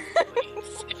do in my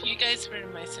place? If you guys were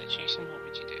in my situation, what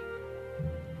would you do?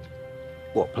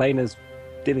 What, playing as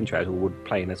Dylan Traz or would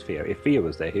playing as Thea? If Thea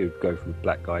was there, he would go for the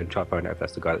black guy and try to find out if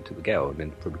that's the guy that took the girl and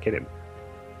then probably kill him.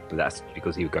 But that's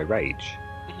because he would go rage.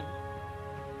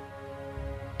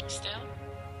 Still?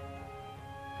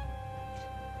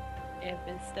 If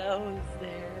Estelle was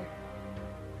there,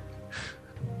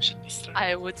 Should be still.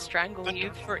 I would strangle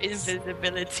you for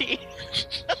invisibility.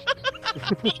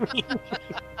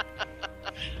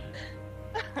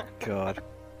 God.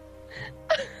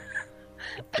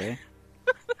 Okay.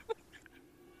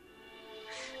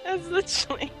 That's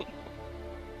literally.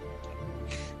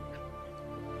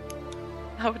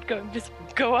 I would go invisible,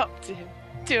 go up to him,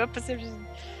 to a position.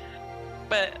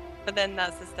 But then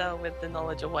that's Estelle with the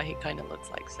knowledge of what he kind of looks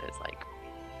like. So it's like,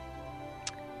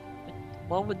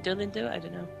 what would Dylan do? I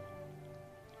don't know.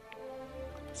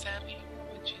 Sammy,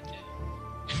 what would you do?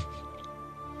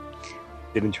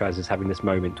 Dylan Traz is having this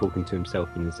moment talking to himself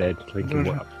in his head, thinking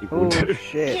what other people would Oh do.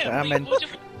 shit! Yeah, I wait, meant.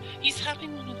 he's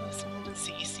having one of those moments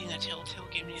that you see in a Telltale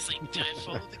game and he's like, do I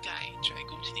follow the guy? Do I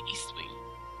go to the east wing?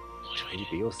 What do I Maybe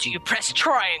do? you'll Do see. you press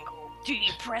triangle? Do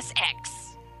you press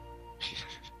X?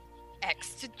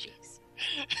 X to J's.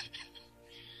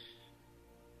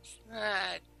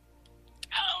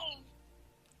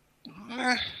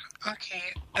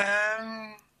 Okay.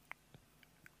 I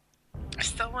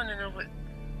still want to know what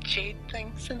Jade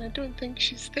thinks, and I don't think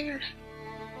she's there.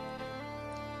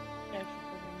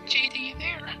 Jade, are you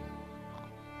there?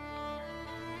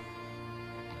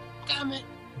 Damn it.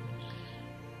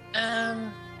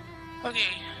 Okay.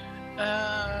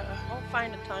 I'll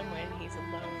find a time when he's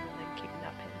alone and then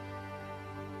kidnap him.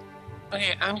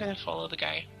 Okay, I'm gonna follow the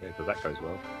guy. Yeah, because that goes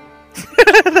well.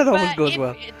 That always But goes if,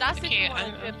 well. That's if Okay, you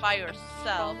want to do it by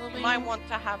yourself. You following- might want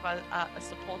to have a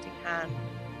supporting hand.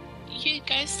 You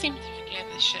guys seem to forget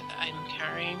the shit that I'm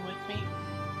carrying with me.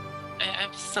 I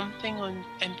have something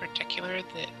in particular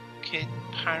that could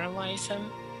paralyze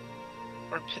him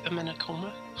or put him in a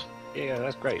coma. Yeah,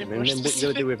 that's great. Be And more then what you got to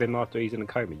specific. do with him after he's in a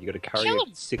coma? You got to carry Kill him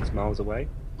him. 6 miles away?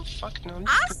 Oh, fuck no. I'm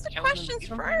just Ask the gonna kill him and questions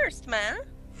leave him. first, man.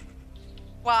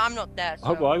 Well, I'm not there. So.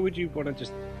 Oh, why would you want to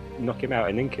just knock him out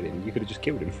and then kill him? You could have just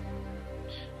killed him.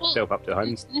 Well, Self up to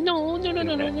home. No.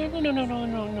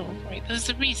 Right, there's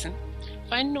a reason.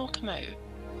 If I knock him out,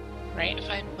 right, if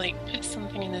I like put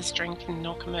something in his drink and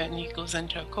knock him out and he goes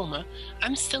into a coma,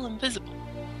 I'm still invisible.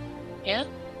 Yeah?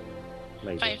 If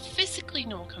I Maybe. physically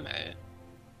knock him out,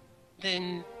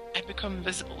 then I become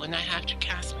invisible and I have to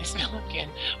cast my spell again.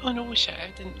 Oh no, shit,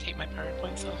 I didn't take my power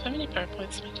points off. How many power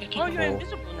points am I taking? Oh, you're Four.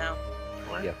 invisible now.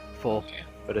 Four? Yeah. 4. Okay.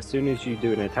 But as soon as you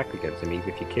do an attack against him, even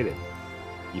if you kill him,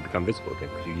 you become visible again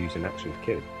because you use an action to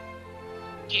kill him.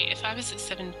 Okay, if I was at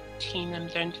 17, I'm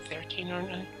down to 13,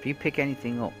 aren't I? If you pick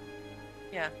anything up,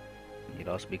 Yeah. you'd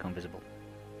also become visible.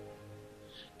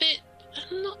 But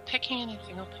I'm not picking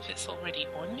anything up if it's already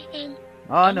on me then.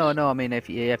 Oh no, I mean if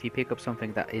you pick up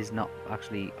something that is not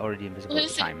actually already invisible Well, at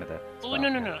the is it- time of the Oh,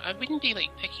 spell. no. I wouldn't be like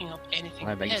picking up anything.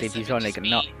 Well, like, of say his, if you it saw would like just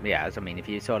not, be- yeah, I mean if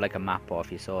you saw like a map or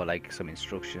if you saw like some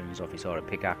instructions or if you saw a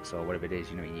pickaxe or whatever it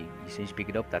is, you as soon as you pick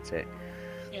it up, that's it.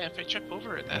 Yeah, if I trip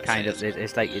over it, It that's kind it, of, isn't it?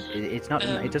 it's like it's not,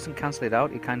 Um, it doesn't cancel it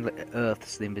out. It kind of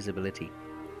earths the invisibility.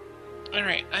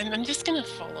 Alright, I'm just gonna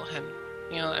follow him.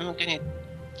 You know, I'm gonna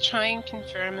try and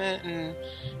confirm it, and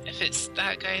if it's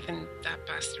that guy, then that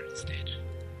bastard's dead.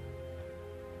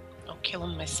 I'll kill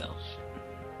him myself.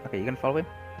 Okay, you gonna follow him?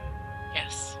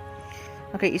 Yes.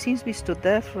 Okay, he seems to be stood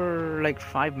there for like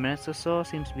 5 minutes or so.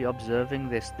 Seems to be observing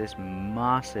this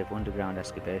massive underground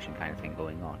excavation kind of thing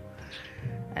going on.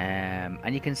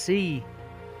 And you can see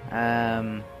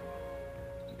some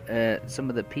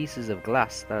of the pieces of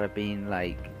glass that have been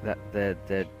that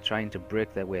they're trying to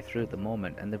break their way through at the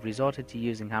moment, and they've resorted to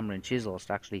using hammer and chisels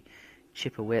to actually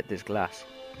chip away at this glass.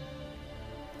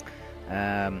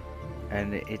 And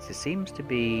it seems to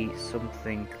be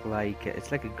something like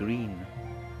it's like a green,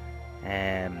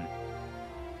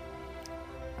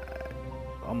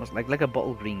 almost like a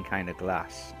bottle green kind of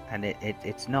glass, and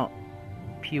it's not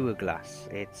pure glass.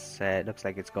 It looks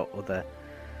like it's got other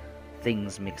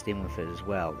things mixed in with it as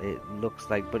well. It looks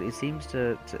like, but it seems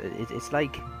it's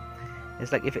like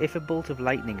if a bolt of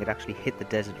lightning had actually hit the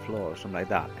desert floor or something like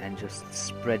that and just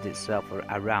spread itself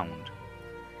around.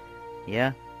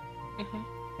 Yeah. Mhm.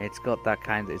 It's got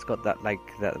that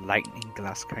like that lightning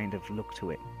glass kind of look to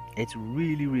it. It's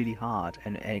really, really hard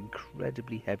and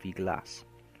incredibly heavy glass.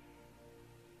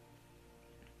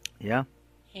 Yeah,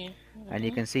 Yeah. and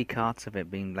you can see carts of it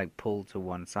being like pulled to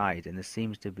one side, and there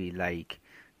seems to be like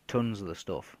tons of the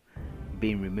stuff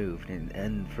being removed.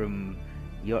 And from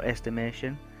your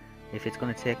estimation, if it's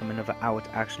going to take them another hour to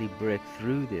actually break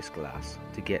through this glass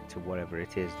to get to whatever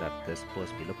it is that they're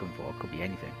supposed to be looking for, it could be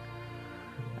anything.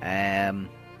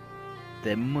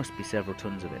 There must be several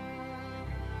tons of it.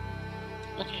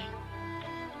 Okay.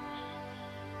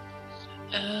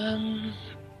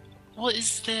 What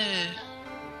is the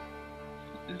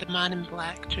man in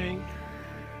black doing?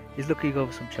 He's looking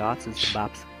over some charts and some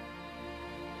maps.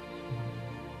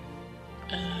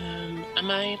 Am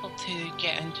I able to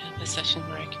get into a position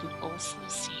where I can also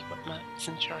see what maps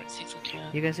and charts he's looking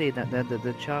at? You can see that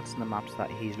the charts and the maps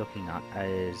that he's looking at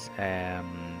is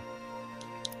kind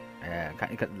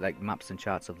of like maps and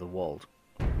charts of the world.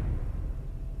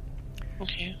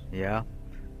 Okay. Yeah.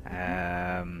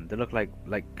 They look like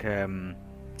what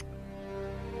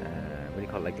do you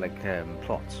call it? Like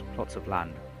plots of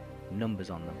land, numbers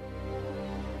on them.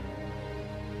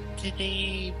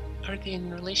 Are they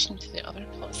in relation to the other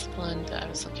plots of land that I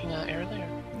was looking at earlier?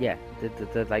 Yeah,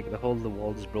 the like the whole of the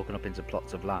world is broken up into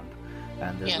plots of land,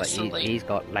 and there's Yeah, so, like- he's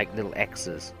got like little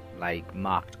X's like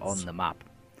marked on the map.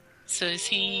 So is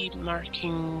he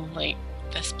marking like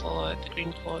this plot, the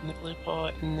green plot, and the blue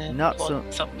plot, and the Not so.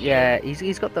 plots up Yeah, here?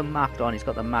 he's got them marked on. He's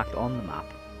got them marked on the map,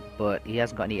 but he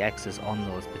hasn't got any X's on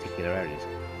those particular areas.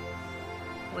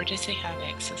 Where does he have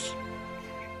X's?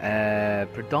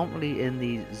 Predominantly in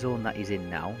the zone that he's in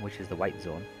now, which is the white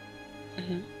zone.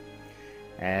 Mhm.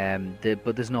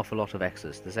 But there's an awful lot of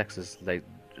X's. There's X's like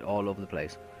all over the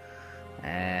place.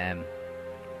 Yeah.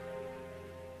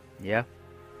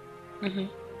 Mhm.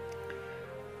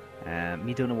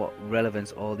 You don't know what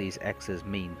relevance all these X's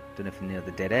mean. Don't know if they're near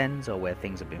the dead ends or where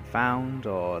things have been found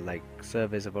or like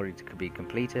surveys have already to be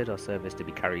completed or surveys to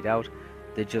be carried out.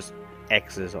 They're just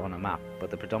X's on a map, but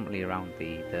they're predominantly around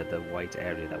the white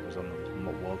area that was on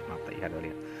the world map that you had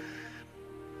earlier.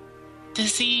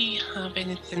 Does he have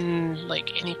anything,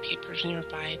 like any papers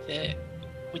nearby that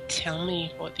would tell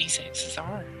me what these X's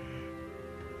are?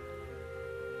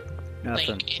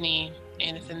 Nothing. Like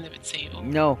anything that would say, oh,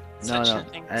 No. such a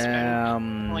thing is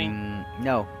found.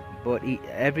 No. But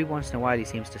every once in a while he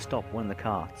seems to stop one of the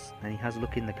carts and he has a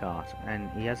look in the cart and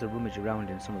he has a rummage around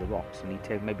in some of the rocks and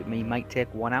he might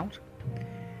take one out.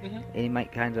 Mhm. And he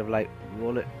might kind of like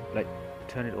roll it, like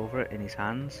turn it over in his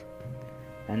hands,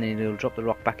 and then he'll drop the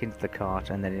rock back into the cart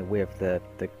and then he'll wave the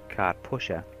cart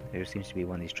pusher, who seems to be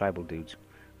one of these tribal dudes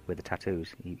with the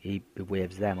tattoos. He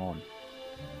waves them on.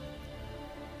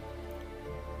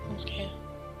 Okay.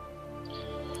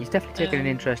 He's definitely taken an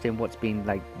interest in what's been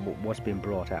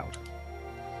brought out.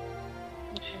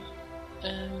 Okay.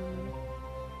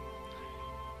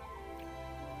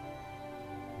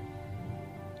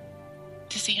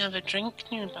 Does he have a drink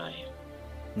nearby?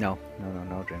 No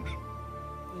drinks.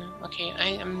 No. Okay,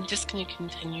 I'm just going to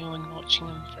continue on watching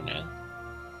him for now.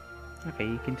 Okay,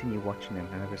 you continue watching him,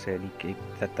 and like I said,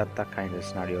 that kind of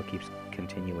scenario keeps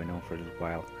continuing on for a little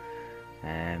while.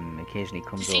 Occasionally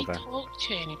comes Does he over. talk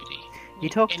to anybody? He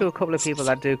talks to a Any- couple of people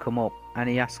that do come up, and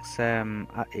he asks.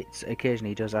 It's occasionally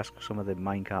he does ask some of the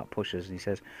minecart pushers, and he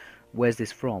says, "Where's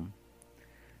this from?"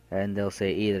 And they'll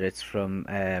say either it's from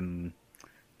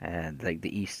like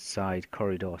the east side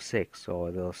corridor 6,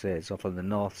 or they'll say it's off on the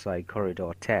north side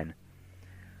corridor 10,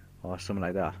 or something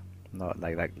like that. Not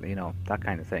like that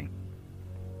kind of thing.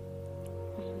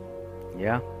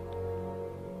 Yeah.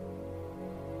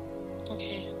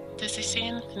 Okay. Does he say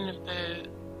anything about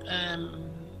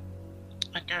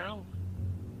a girl?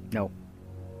 No.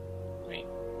 Right.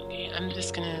 Okay. I'm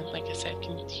just gonna, like I said,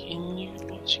 continue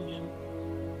watching him.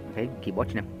 Okay, keep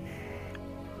watching him.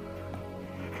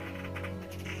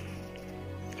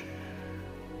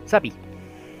 Zabi.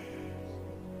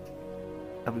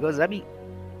 Have we got Zabi?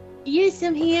 Yes,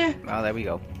 I'm here. Oh, there we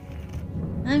go.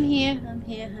 I'm here.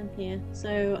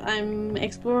 So I'm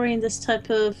exploring this type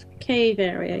of cave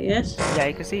area, yes? Yeah,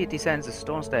 you can see it descends a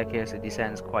stone staircase. It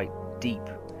descends quite deep.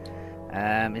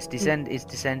 It's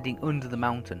descending under the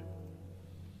mountain.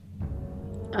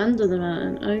 Under the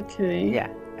mountain, okay.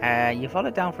 Yeah. You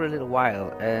follow down for a little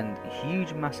while, and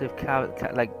huge, massive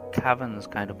caverns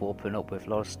kind of open up with a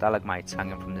lot of stalagmites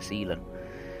hanging from the ceiling.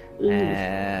 Ooh.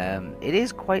 It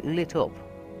is quite lit up.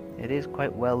 It is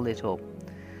quite well lit up.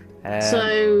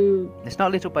 So, It's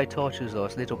not lit up by torches though.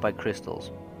 It's lit up by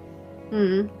crystals.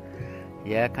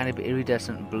 Yeah, kind of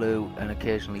iridescent blue and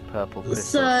occasionally purple crystals.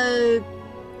 So,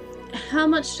 how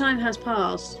much time has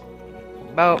passed?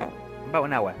 About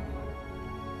an hour.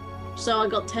 So I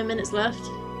got 10 minutes left?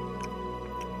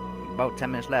 About 10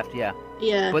 minutes left, yeah.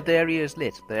 Yeah. But the area is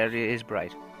lit. The area is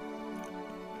bright.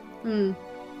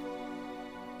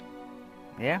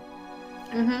 Yeah?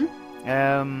 Mm-hmm.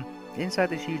 Inside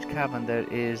this huge cavern there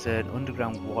is an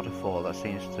underground waterfall that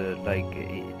seems to, like,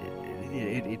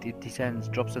 it descends,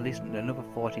 drops at least another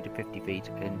 40 to 50 feet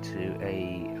into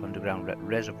a underground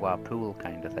reservoir pool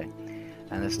kind of thing.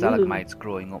 And the stalagmites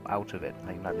growing up out of it,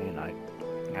 like that, you know.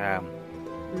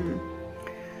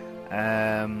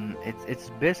 It's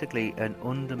basically an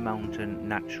under-mountain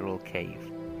natural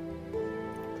cave.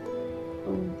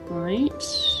 Alright.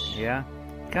 Yeah?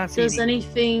 Can't see Does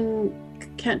anything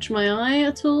catch my eye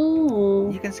at all?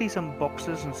 Or... You can see some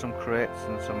boxes and some crates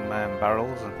and some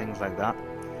barrels and things like that.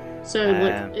 So,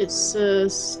 like, it's a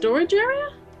storage area?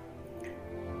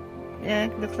 Yeah,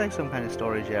 it looks like some kind of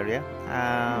storage area.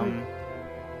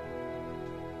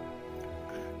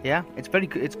 Yeah,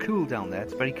 it's cool down there.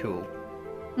 It's very cool.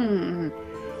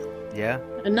 Yeah.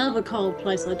 Another cold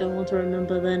place I don't want to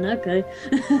remember then, okay.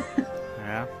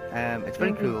 Yeah. It's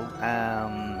very cool.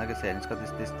 Like I said, it's got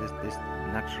this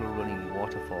natural running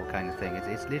waterfall kind of thing.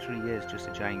 It literally is just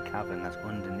a giant cavern that's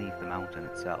underneath the mountain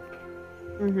itself.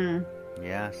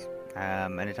 Yes.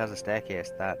 And it has a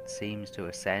staircase that seems to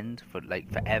ascend for like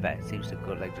forever. It seems to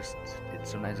go like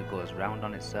sometimes it goes round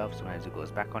on itself, sometimes it goes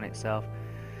back on itself.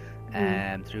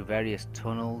 Through various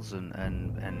tunnels and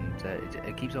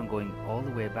it keeps on going all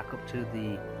the way back up to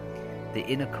the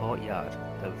inner courtyard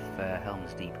of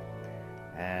Helm's Deep.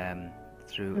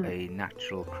 through a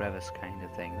natural crevice kind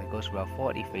of thing that goes about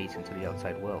 40 feet into the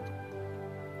outside world.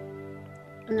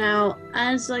 Now,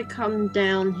 as I come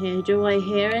down here, do I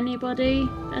hear anybody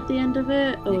at the end of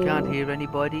it? Or... You can't hear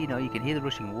anybody. No, you can hear the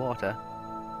rushing water.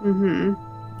 Mm-hmm.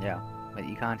 Yeah, but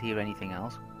you can't hear anything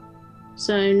else.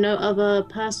 So no other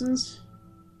persons?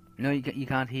 No, you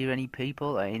can't hear any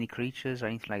people or any creatures or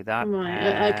anything like that.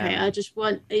 Right. Okay. I just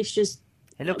want. It's just.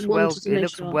 It looks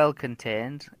sure. well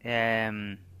contained.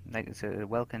 Like it's a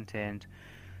well contained,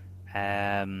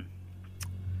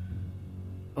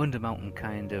 under mountain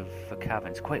kind of a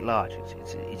cavern. It's quite large.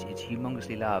 It's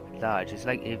humongously large. It's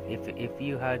like if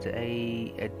you had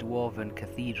a dwarven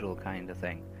cathedral kind of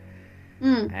thing,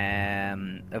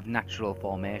 of natural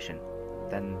formation,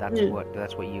 then that's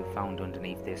what you found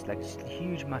underneath this. Like it's a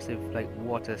huge, massive, like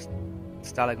water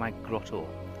stalagmite grotto.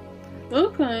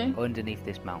 Okay. Underneath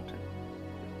this mountain.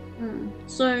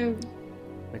 So.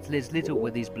 It's lit up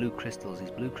with these blue crystals and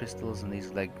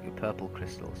these like purple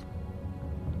crystals.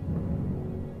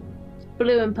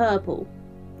 Blue and purple.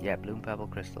 Yeah, blue and purple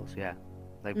crystals. Yeah,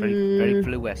 like very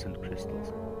fluorescent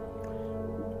crystals.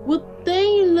 Would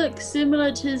they look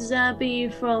similar to Zabby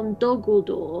from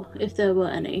Doggledore, if there were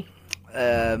any?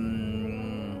 A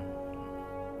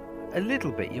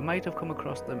little bit. You might have come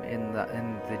across them in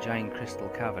the giant crystal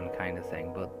cavern kind of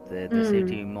thing, but they seem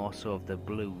to be more so of the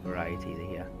blue variety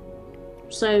here.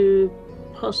 So,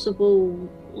 possible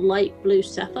light blue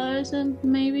sapphires, then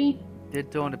maybe. They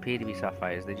don't appear to be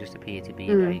sapphires. They just appear to be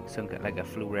like a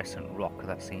fluorescent rock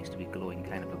that seems to be glowing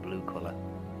kind of a blue colour.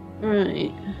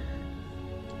 Right.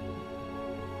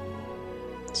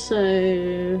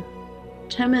 So,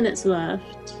 10 minutes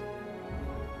left.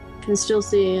 Can still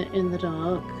see it in the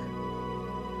dark.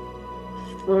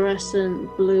 Fluorescent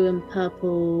blue and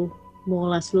purple, more or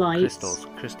less lights.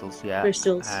 Crystals, yeah.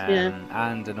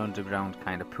 And an underground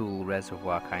kind of pool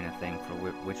reservoir kind of thing,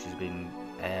 which has been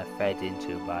fed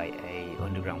into by a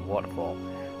underground waterfall,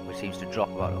 which seems to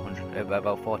drop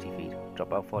about 40 feet. Drop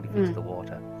about 40 feet to the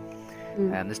water.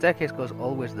 The staircase goes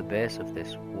all the way to the base of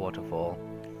this waterfall.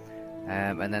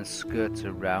 And then skirts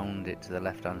around it to the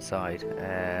left-hand side.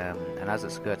 And as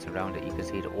it skirts around it, you can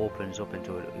see it opens up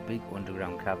into a big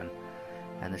underground cavern.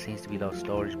 And there seems to be lots of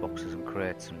storage boxes and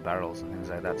crates and barrels and things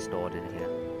like that stored in here.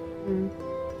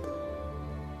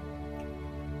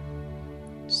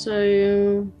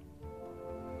 So,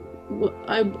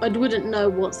 I wouldn't know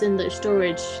what's in those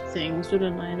storage things,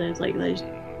 wouldn't I? Those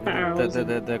barrels.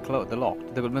 They're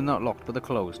locked. They're not locked, but they're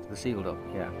closed. They're sealed up.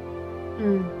 Yeah.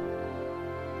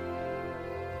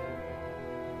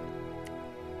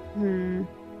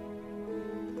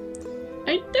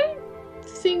 I don't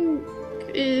think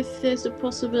if there's a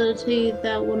possibility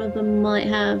that one of them might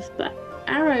have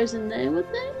arrows in there, would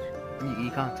there?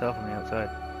 You can't tell from the outside.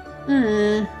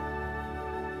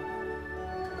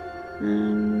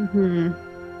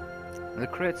 They're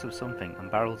crates of something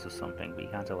and barrels of something, but you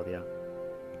can't tell what they are.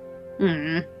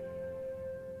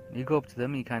 You go up to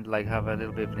them, you kind of like have a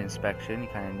little bit of an inspection, you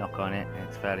kind of knock on it, and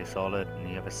it's fairly solid, and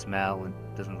you have a smell, and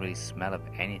it doesn't really smell of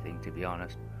anything, to be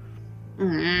honest.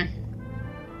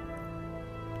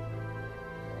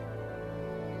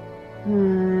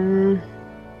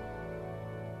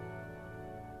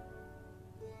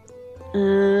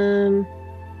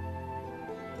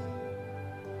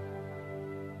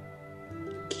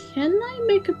 Can I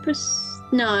make a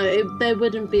No, there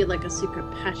wouldn't be like a secret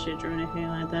passage or anything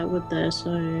like that, would there?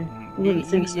 So I wouldn't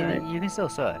think so. You can still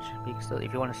search.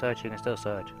 If you want to search, you can still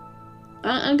search.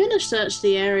 I'm gonna search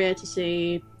the area to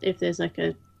see if there's like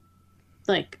a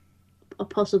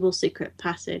possible secret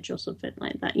passage or something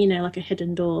like that. You know, like a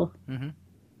hidden door.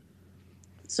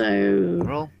 So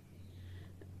roll.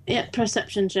 Yeah,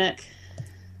 perception check.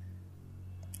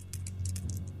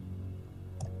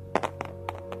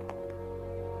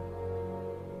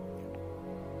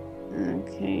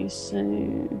 Okay, so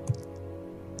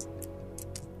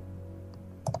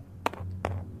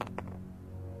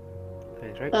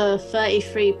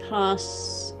 33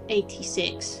 plus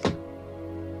 86.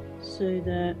 So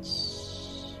that's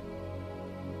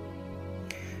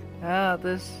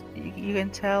you can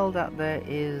tell that there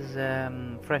is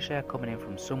fresh air coming in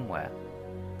from somewhere.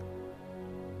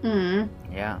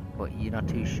 Yeah, but you're not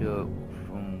too sure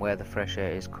from where the fresh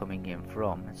air is coming in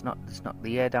from. It's not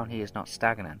the air down here is not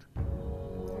stagnant.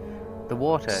 The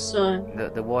water,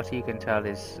 the water you can tell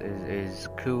is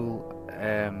cool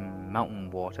mountain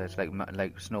water. It's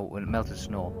like snow, melted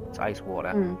snow. It's ice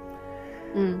water.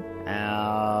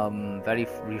 Very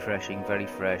refreshing, very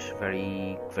fresh,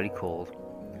 very very cold.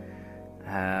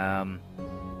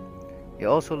 You're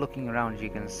also looking around. You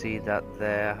can see that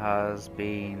there has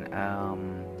been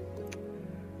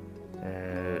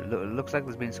Looks like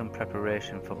there's been some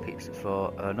preparation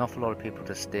for an awful lot of people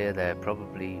to stay there,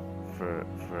 probably for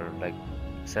like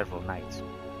several nights.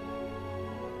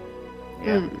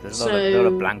 Yeah, there's a lot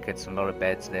of blankets and a lot of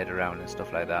beds laid around and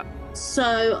stuff like that.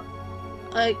 So,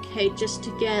 okay, just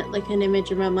to get like an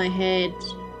image around my head,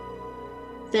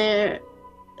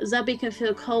 Zabby can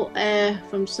feel cold air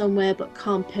from somewhere but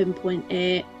can't pinpoint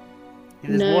it.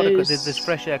 There's water, there's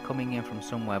fresh air coming in from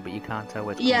somewhere, but you can't tell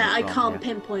where it's coming from. I can't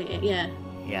pinpoint it. Yeah.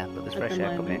 Yeah, but there's fresh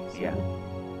air coming in. Yeah.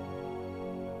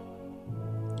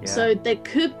 So there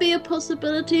could be a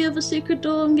possibility of a secret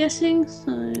door, I'm guessing.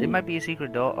 So it might be a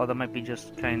secret door, or there might be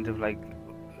just kind of like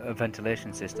a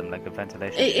ventilation system, like a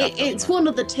ventilation. It's one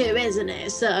of the two, isn't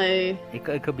it? So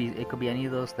it could be any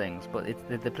of those things. But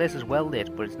the place is well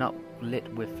lit, but it's not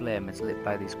lit with flame. It's lit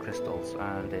by these crystals,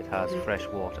 and it has fresh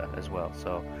water as well.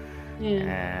 So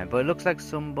yeah. But it looks like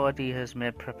somebody has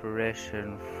made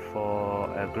preparation for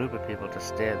a group of people to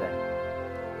stay there.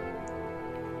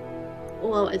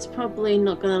 Well, it's probably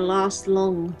not going to last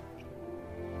long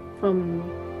from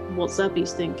what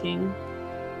Zabby's thinking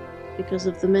because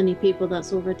of the many people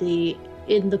that's already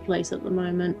in the place at the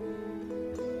moment.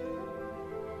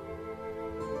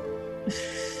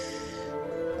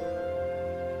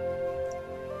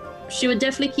 She would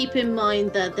definitely keep in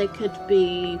mind that there could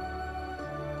be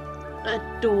a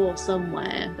door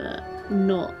somewhere, but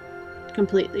not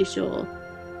completely sure.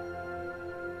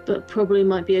 But probably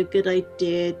might be a good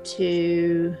idea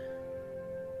to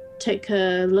take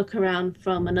a look around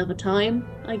from another time,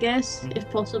 I guess, if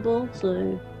possible.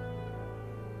 So,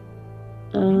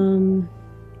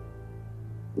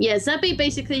 yeah, Zabby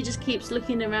basically just keeps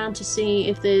looking around to see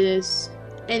if there's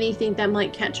anything that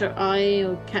might catch her eye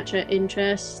or catch her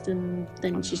interest, and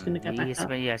then she's going to go back up.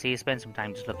 Yeah, so you spend some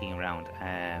time just looking around,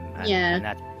 and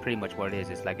that's pretty much what it is.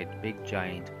 It's like a big,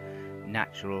 giant,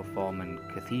 natural form and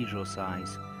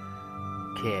cathedral-size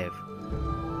cave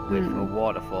with a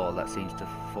waterfall that seems to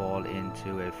fall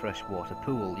into a freshwater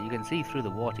pool. You can see through the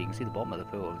water, you can see the bottom of the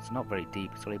pool. It's not very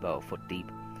deep, it's only about a foot deep.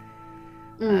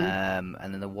 And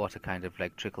then the water kind of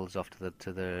like trickles off to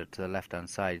the left hand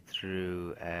side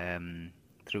through a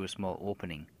small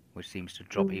opening, which seems to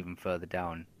drop even further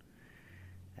down,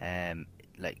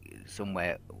 like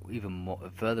somewhere even more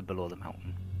further below the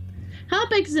mountain. How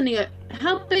big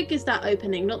is that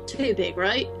opening? Not too big,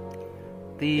 right?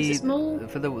 Is it small?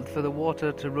 For the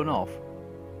water to run off?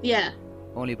 Yeah.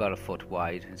 Only about a foot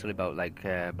wide. It's only about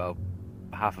about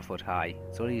half a foot high.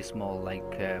 It's only a small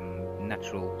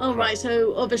natural. Oh right,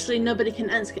 so obviously nobody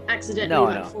can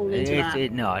accidentally fall into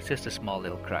that. No, it's just a small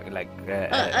little crack, like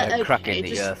a crack in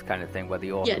the earth kind of thing, where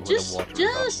the water. Yeah, just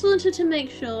wanted to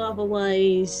make sure.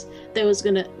 Otherwise, there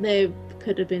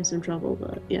could have been some trouble.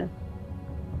 But yeah.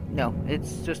 No,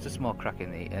 it's just a small crack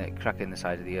in the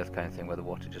side of the earth kind of thing where the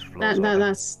water just flows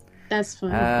over. That's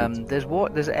fine.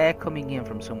 There's air coming in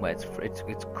from somewhere. It's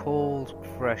cold,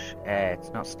 fresh air. It's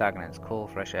not stagnant. It's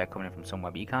cold, fresh air coming in from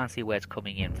somewhere, but you can't see where it's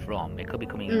coming in from. It could be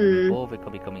coming in from above. It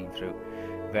could be coming through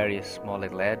various small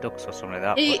little air ducts or something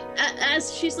like that.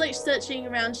 As she's like searching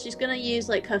around, she's gonna use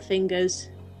like her fingers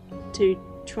to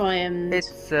try and.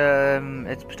 It's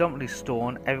predominantly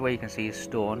stone. Everywhere you can see is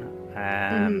stone.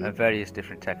 Of various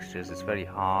different textures. It's very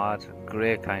hard,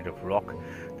 grey kind of rock.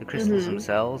 The crystals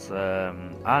themselves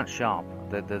aren't sharp.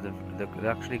 They're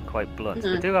actually quite blunt.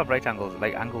 They do have angles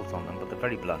on them, but they're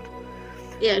very blunt.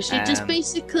 Yeah, she just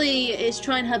basically is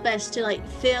trying her best to like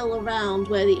feel around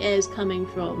where the air's coming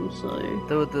from. So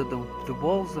the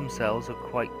walls themselves are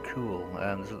quite cool.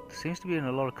 There seems to be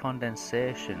a lot of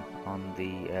condensation on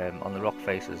the rock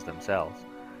faces themselves.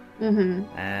 You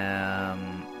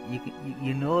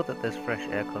know that there's fresh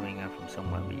air coming in from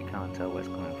somewhere, but you can't tell where it's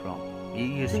coming from.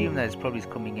 You assume that it's probably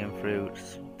coming in through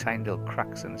tiny little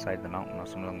cracks in the side of the mountain or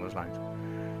something along those lines.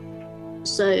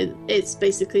 So it's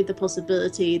basically the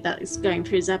possibility that it's going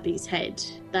through Zabby's head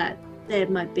that there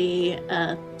might be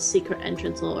a secret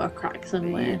entrance or a crack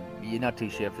somewhere. You're not too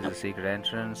sure if there's a secret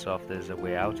entrance, or if there's a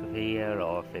way out of here,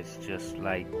 or if it's just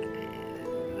like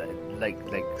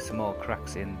small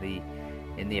cracks in the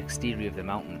exterior of the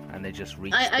mountain, and they just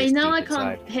reach. I know I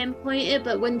can't pinpoint it,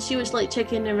 but when she was like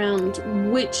checking around,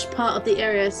 which part of the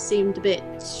area seemed a bit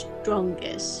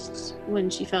strongest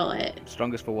when she felt it?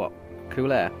 Strongest for what?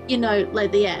 Cool air? You know,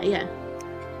 like the air, yeah.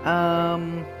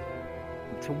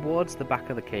 Towards the back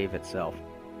of the cave itself.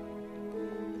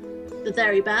 The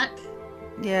very back?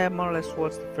 Yeah, more or less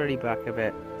towards the very back of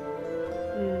it.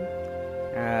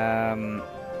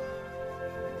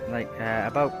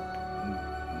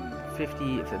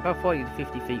 About 40 to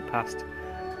 50 feet past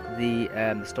the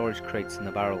storage crates and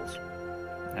the barrels,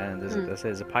 and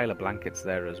there's a pile of blankets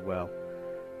there as well.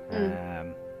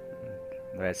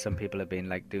 Whereas some people have been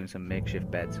like doing some makeshift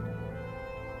beds.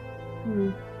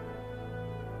 Hmm.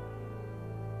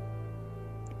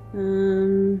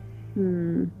 Hmm.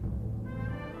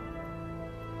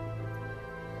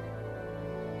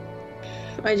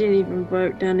 I didn't even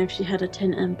write down if she had a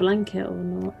tent and blanket or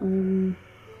not.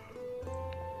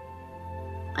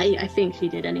 I think she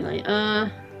did anyway.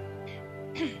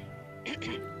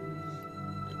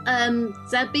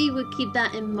 Zabby would keep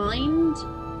that in mind,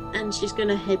 and she's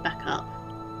gonna head back up.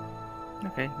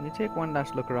 Okay, you take one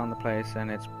last look around the place, and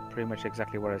it's pretty much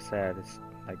exactly what I said. It's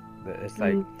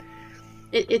like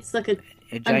It's like a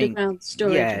giant underground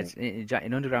storage. Yeah, it's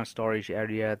an underground storage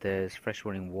area. There's fresh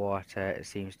running water. It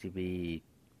seems to be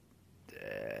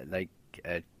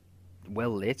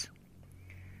well lit,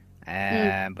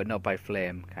 but not by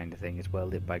flame kind of thing. It's well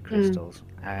lit by crystals,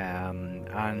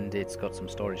 and it's got some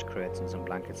storage crates and some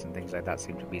blankets and things like that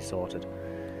seem to be sorted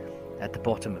at the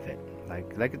bottom of it,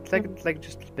 like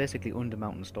just basically under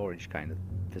mountain storage kind of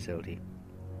facility.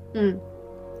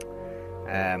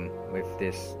 With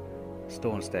this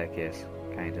stone staircase,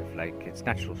 kind of like it's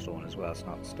natural stone as well. It's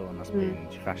not stone that's been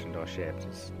fashioned or shaped.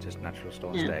 It's just natural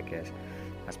stone staircase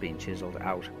that's been chiseled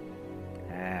out.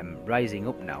 Rising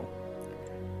up now,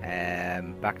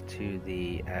 back to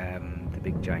the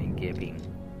big giant gaping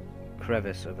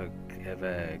crevice of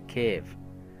a cave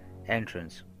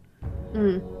entrance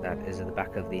that is at the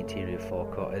back of the interior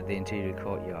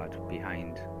courtyard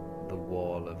behind the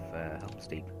wall of Helm's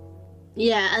Deep.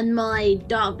 Yeah, and my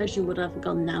dark vision would have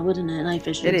gone now, wouldn't it? Night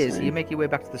vision. It is. So. You make your way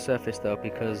back to the surface though,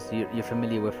 because you're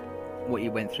familiar with what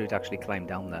you went through to actually climb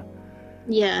down there.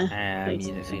 Yeah.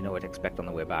 So you know what to expect on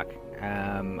the way back.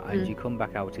 And you come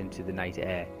back out into the night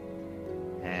air.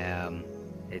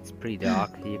 It's pretty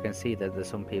dark. You can see that there's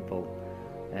some people,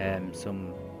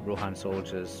 some Rohan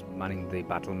soldiers manning the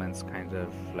battlements, kind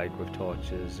of like with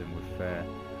torches and with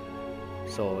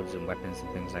swords and weapons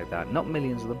and things like that. Not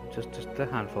millions of them, just a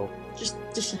handful.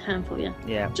 Just a handful, yeah.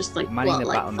 Yeah. Just like manning the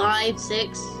like battlements. 5,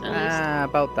 6 at least.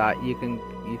 About that. You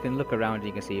can look around and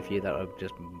you can see a few that are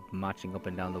just marching up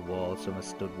and down the wall. Some are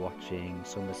stood watching.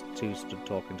 Some are stood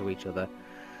talking to each other.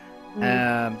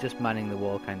 Just manning the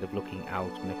wall, kind of looking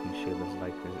out, making sure there's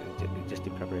like just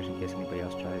in preparation in case anybody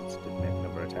else tries to make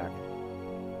another attack.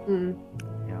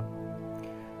 Yeah.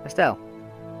 Estelle.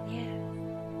 Yeah.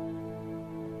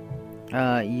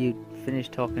 You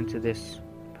finished talking to this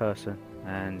person,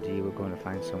 and you were going to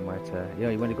find somewhere to.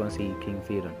 You went to go and see King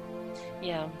Theoden.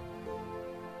 Yeah.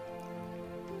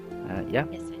 Yeah.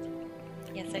 Yes, I did.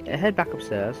 Yes, I did. Head back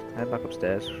upstairs. Head back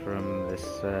upstairs from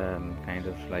this kind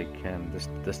of like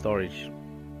the storage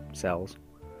cells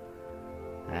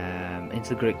into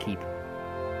the Great Keep.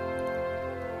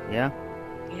 Yeah.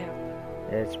 Yeah.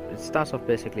 It starts off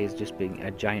basically as just being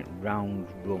a giant round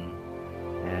room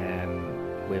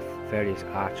with various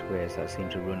archways that seem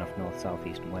to run off north, south,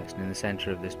 east, and west. And in the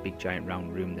centre of this big giant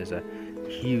round room, there's a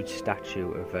huge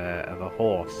statue of a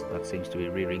horse that seems to be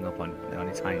rearing up on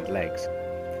its hind legs.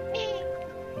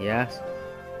 Yes.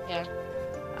 Yeah.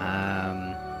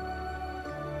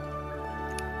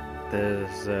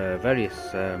 There's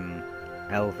various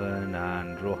Elven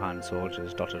and Rohan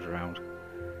soldiers dotted around,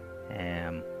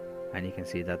 and you can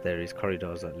see that there is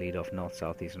corridors that lead off north,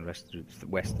 south, east, and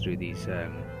west through these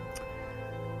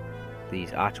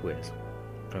archways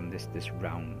from this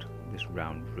round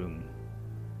room.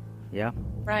 Yeah.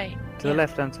 Right. To the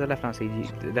left hand side,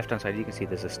 you can see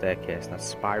there's a staircase that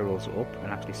spirals up and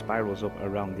actually spirals up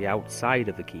around the outside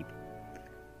of the keep.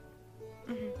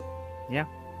 Yeah.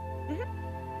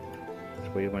 That's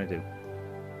what you want to do.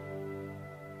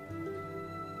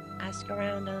 Ask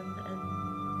around and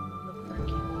look for a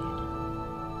king.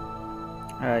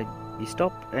 You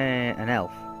stop an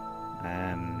elf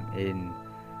in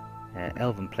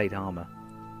elven plate armor.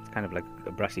 It's kind of like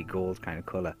a brassy gold kind of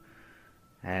colour.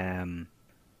 And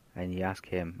you ask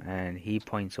him, and he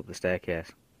points up the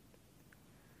staircase.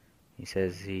 He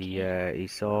says he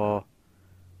saw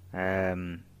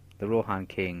the Rohan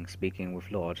king speaking with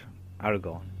Lord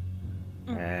Aragorn,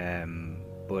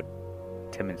 but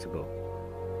 10 minutes ago.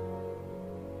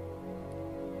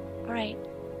 All right.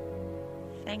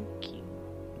 Thank you.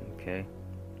 Okay.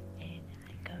 And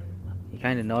I go. He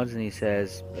kind of nods and he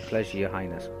says, "A pleasure, Your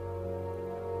Highness."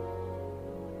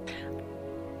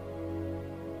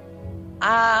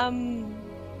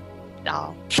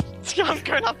 No. I'm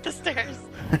going up the stairs.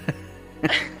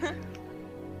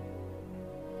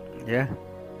 Yeah.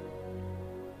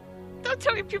 Don't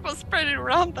tell me people spreading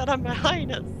around that I'm a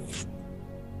highness.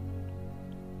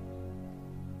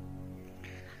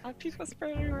 Are people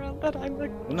spreading around that I'm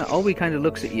like... No, Olby kind of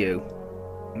looks at you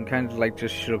and kind of like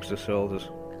just shrugs his shoulders.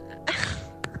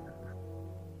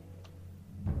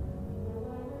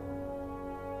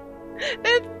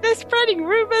 spreading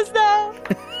rumors now.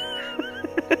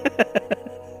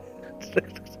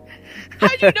 How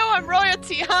do you know I'm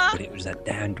royalty, huh? But it was that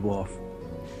damn dwarf.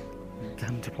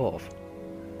 Damn dwarf.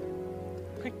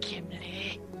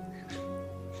 Gimli.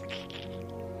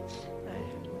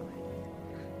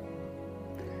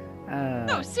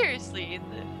 No, seriously.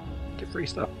 Get free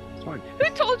stuff. It's fine. Who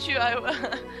told you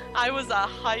I was a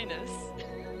highness?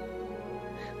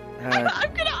 I'm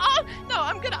gonna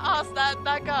ask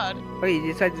that guard. Oh,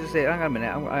 you decided to say, hang on a minute,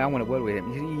 I want to word with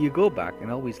him. You go back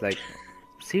and always like,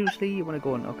 seriously, you want to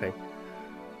go on? Okay.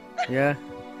 Yeah.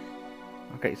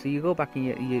 Okay, so you go back and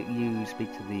you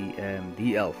speak to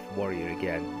the elf warrior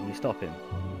again. And you stop him.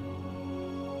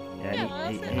 Yeah,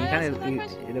 he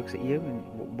looks at you and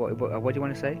what do you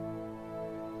want to say?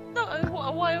 No,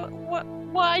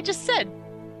 what I just said.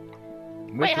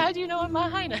 Wait, how do you know I'm a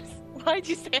highness? Why did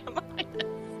you say I'm a highness?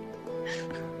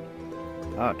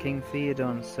 King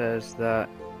Theodon says that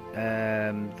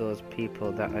those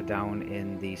people that are down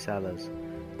in the cellars,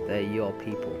 they're your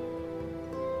people.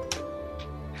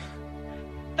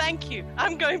 Thank you.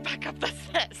 I'm going back up the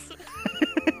stairs.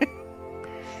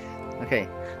 Okay.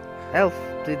 Elf,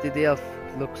 the elf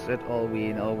looks at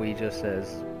Olwe and Olwe just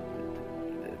says,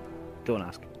 don't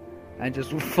ask. And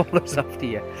just follows after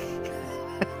you.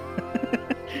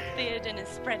 Theoden is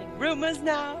spreading rumors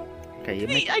now. Okay,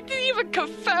 I didn't even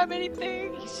confirm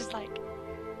anything. He's just like,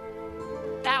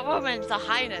 that woman's a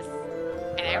highness.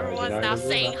 And everyone's now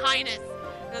saying highness.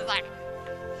 And it's like,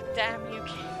 damn you,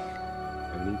 king.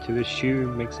 Only to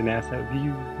assume makes an ass out of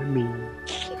you and me.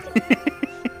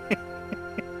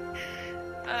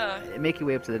 Make your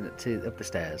way up up the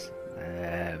stairs,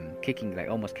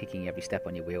 almost kicking every step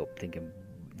on your way up, thinking,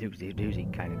 who's he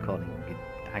kind of calling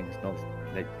highness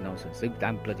nonsense,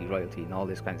 damn bloody royalty and all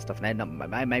this kind of stuff, and they're not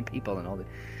my people and all that.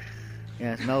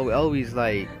 Yes, no, we're always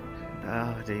like,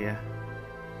 oh dear,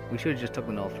 we should have just took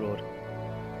the North Road.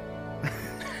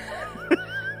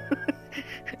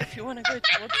 If you want to go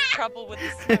towards trouble with the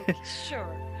smoke,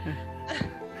 sure.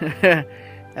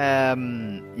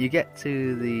 You get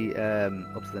to the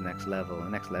up to the next level. The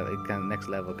next level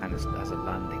kind of has a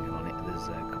landing, and on it there's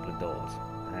a couple of doors,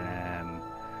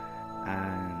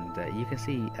 and you can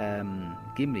see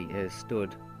Gimli has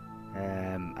stood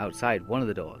outside one of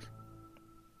the doors.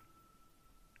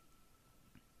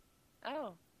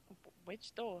 Oh,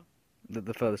 which door?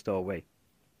 The furthest door away.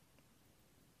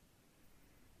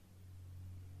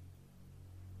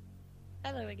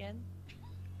 Hello again.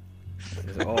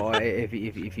 Or if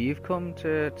you've come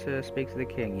to speak to the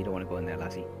king, you don't want to go in there,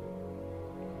 lassie.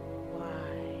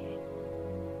 Why?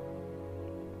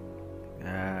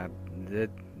 They're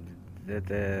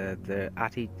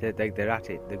at it.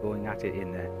 They're going at it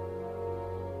in there.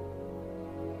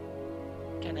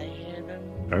 Can I hear them?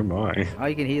 Oh my. Oh,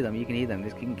 you can hear them.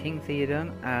 There's King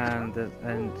Theoden and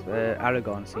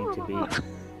Aragorn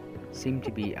seem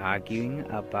to be arguing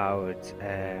about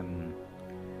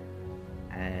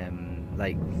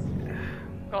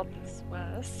God, this is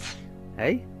worse.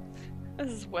 Hey?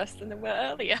 This is worse than they were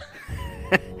earlier.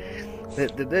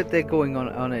 They're going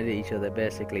on at each other,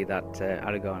 basically, that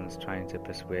Aragorn's trying to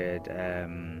persuade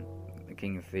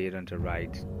King Theoden to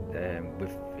ride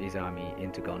with his army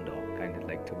into Gondor, kind of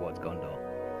like towards Gondor.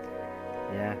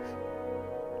 Yes.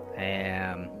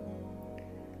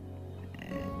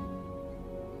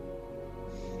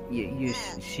 You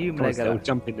assume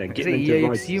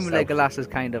Legolas is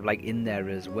kind of like in there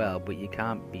as well, but you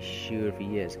can't be sure if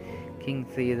he is. King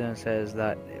Theoden says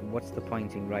that what's the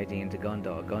point in riding into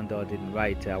Gondor? Gondor didn't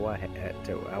ride to our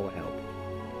help.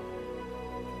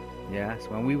 Yes,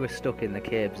 when we were stuck in the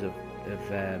caves of the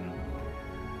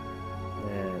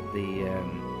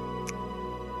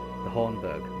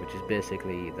Hornburg, which is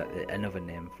basically another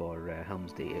name for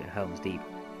Helm's Deep.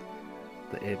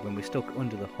 When we stuck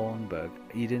under the Hornburg,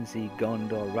 you didn't see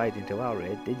Gondor ride into our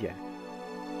raid, did you?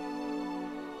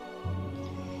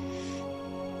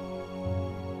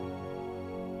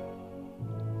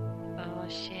 Oh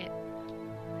shit.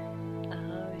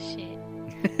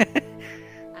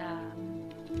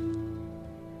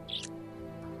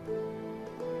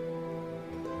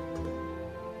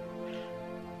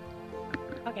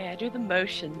 Okay, I do the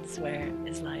motions where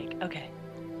it's like, okay.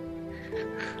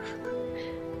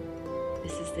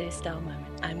 This is the Estelle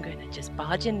moment. I'm going to just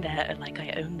barge in there like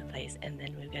I own the place, and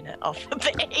then we're going to offer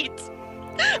the aid.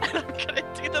 And I'm going to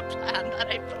do the plan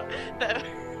that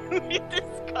we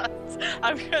discussed.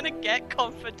 I'm going to get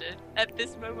confident. At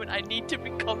this moment, I need to be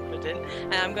confident,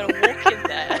 and I'm going to walk in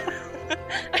there.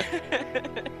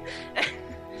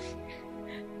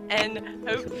 And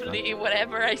hopefully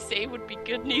whatever I say would be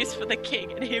good news for the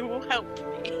king, and he will help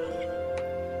me.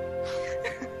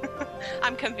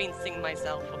 I'm convincing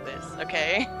myself of this,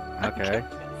 okay? Okay.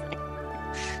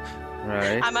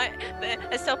 Right. I might.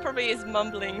 Estelle probably is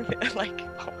mumbling, like,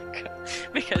 oh my god,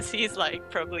 because he's like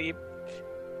probably,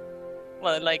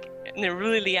 well, like in a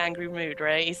really angry mood,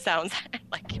 right? He sounds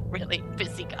like a really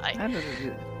busy guy.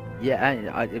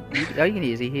 Yeah, all you can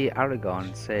hear is hear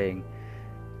Aragorn saying,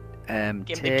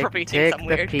 Gimli probably thinks I'm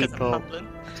weird because I'm mumbling.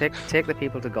 take the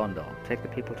people to Gondor. Take the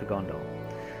people to Gondor.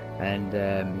 And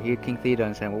you hear King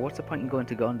Theoden saying, well, what's the point in going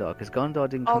to Gondor? Because Gondor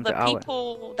didn't come to our... Oh, the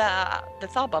people, the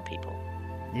Tharbad people.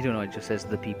 You don't know, it just says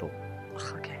the people.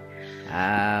 Okay.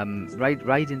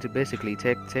 Ride into, basically,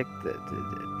 take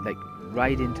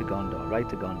ride into Gondor, ride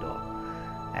to Gondor.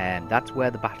 And that's where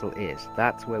the battle is.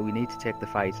 That's where we need to take the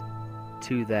fight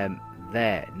to them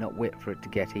there, not wait for it to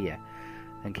get here.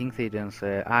 And King Theoden's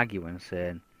arguing,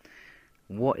 saying,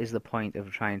 what is the point of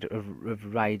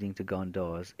of riding to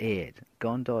Gondor's aid?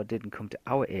 Gondor didn't come to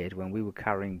our aid when we were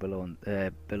carrying below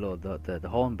the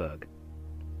Hornburg.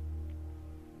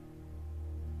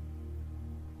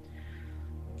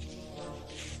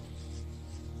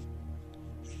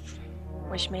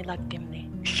 Wish me luck, Gimli.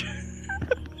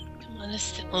 Come on,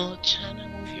 this little channel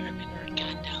move your inner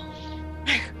Gandalf.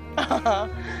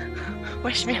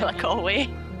 Wish me luck always.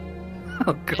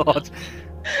 Oh God.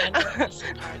 Gandalf is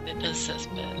the part that does this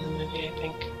bit in the movie, I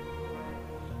think.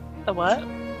 The what?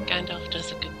 Gandalf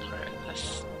does a good part of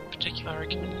this particular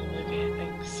argument in the movie, I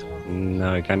think. So.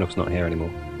 No, Gandalf's not here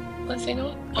anymore. Was he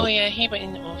not? Oh yeah, he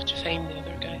went off to find the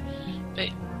other guy. But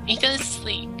he does,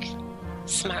 like,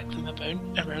 smack them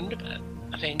around a bit,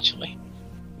 eventually.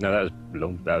 No, that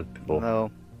was before.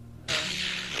 No.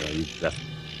 Yeah, that's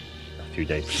a few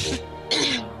days before.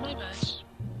 My bad.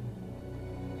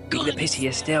 Be the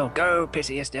pissiest still. Go,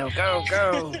 pissiest still. Go,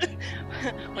 go.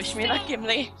 Wish me luck,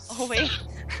 Gimli. Always.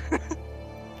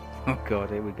 Oh God,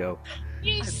 here we go.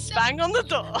 You Bang on the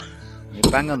door. You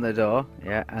bang on the door,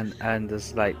 yeah, and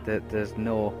there's like there's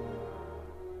no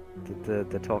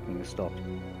the talking has stopped.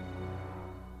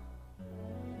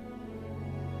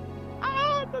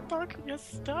 Ah, the talking has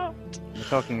stopped. The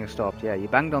talking has stopped. Yeah, you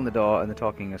banged on the door and the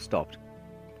talking has stopped.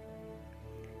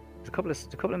 A couple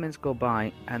of minutes go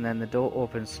by, and then the door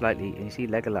opens slightly, and you see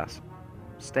Legolas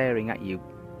staring at you,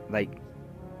 like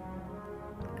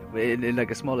in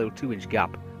like a small little 2-inch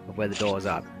gap of where the door's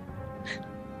at.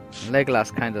 And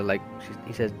Legolas kind of like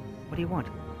he says, "What do you want?"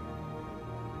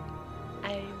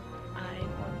 I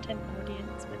want an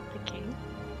audience with the king.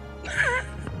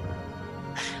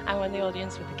 I want the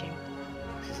audience with the king.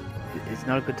 It's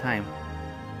not a good time.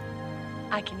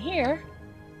 I can hear.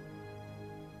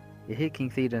 You hear King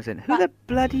Theoden saying, "Who the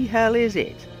bloody hell is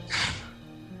it?"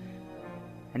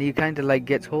 And he kind of like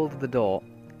gets hold of the door,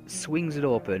 swings it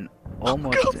open,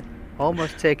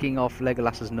 almost taking off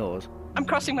Legolas's nose. I'm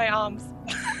crossing my arms.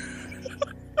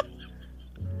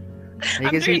 You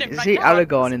can see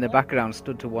Aragorn in the background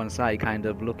stood to one side, kind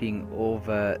of looking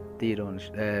over King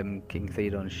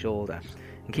Theoden's shoulder.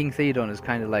 And King Theoden is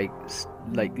kind of like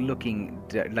looking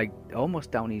like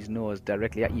almost down his nose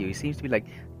directly at you. He seems to be like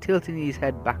tilting his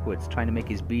head backwards, trying to make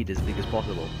his beard as big as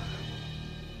possible.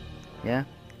 Yeah,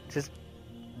 just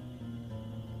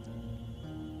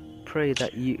pray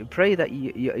that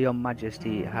your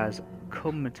Majesty has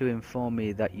come to inform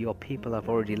me that your people have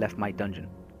already left my dungeon.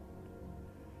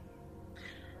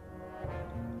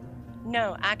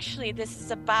 No, actually, this is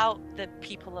about the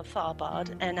people of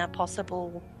Tharbad and a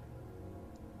possible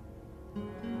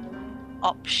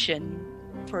option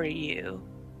for you.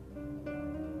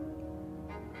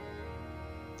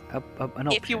 An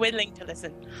option. If you're willing to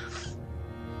listen.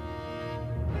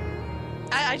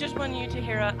 I just want you to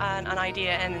hear an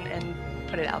idea and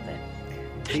put it out there.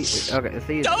 Don't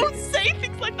say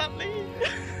things like that, please.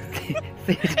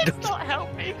 It's not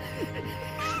helping.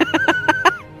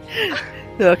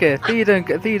 Okay,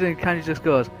 Theoden kind of just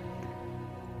goes,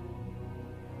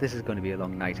 "This is going to be a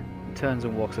long night." And turns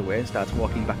and walks away and starts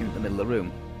walking back into the middle of the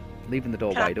room, leaving the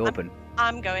door wide open.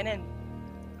 I'm going in.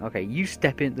 Okay, you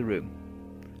step into the room.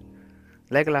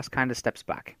 Legolas kind of steps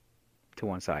back to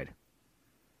one side.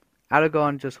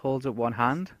 Aragorn just holds up one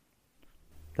hand,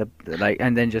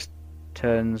 and then just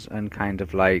turns and kind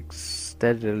of like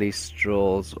steadily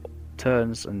strolls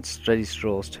to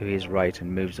his right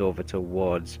and moves over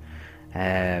towards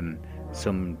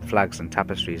some flags and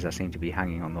tapestries that seem to be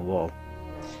hanging on the wall.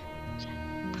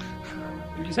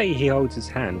 When you say he holds his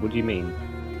hand, what do you mean?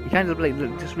 He kind of like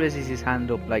just raises his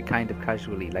hand up, like kind of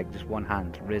casually, like just one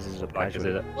hand raises up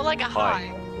casually. Well, like a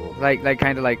high. Like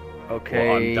kind of like, okay.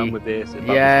 Well, I'm done with this.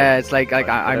 Yeah, it's like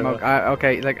I'm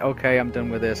okay, like okay, I'm done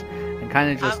with this, and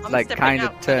kind of just like kind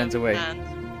of turns away.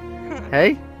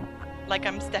 Hey. like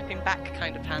I'm stepping back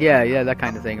kind of hand. Yeah, that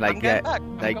kind of thing. Like, I'm yeah, going back.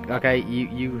 I'm like going back. okay,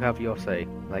 you have your say.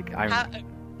 Like,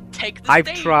 Take the I've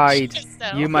stage, tried.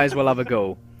 Estelle. You might as well have a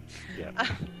go. Yeah.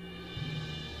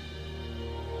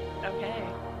 Okay.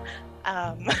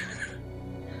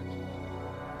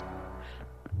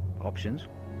 Options.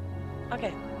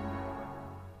 Okay.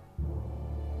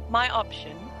 My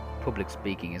option. Public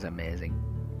speaking is amazing.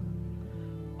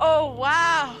 Oh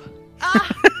wow!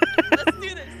 Let's do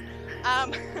this.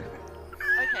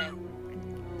 Okay.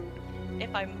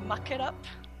 If I muck it up.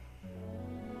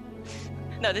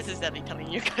 No, this is Ellie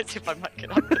telling you guys if I muck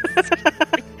it up.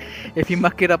 If you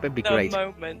muck it up, it'd be The great.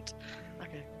 moment.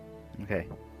 Okay. Okay.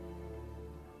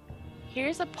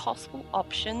 Here's a possible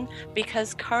option,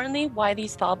 because currently why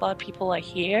these Tharbad people are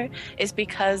here is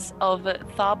because of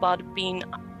Tharbad being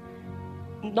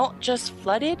not just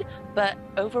flooded, but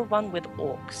overrun with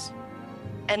orcs.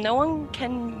 And no one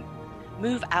can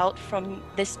move out from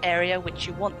this area which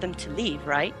you want them to leave,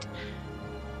 right?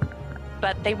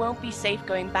 But they won't be safe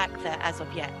going back there as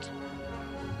of yet.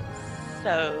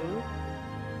 So,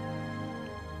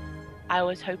 I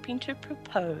was hoping to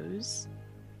propose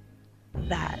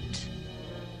that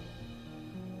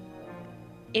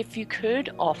if you could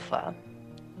offer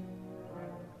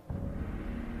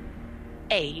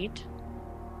aid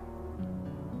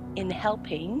in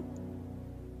helping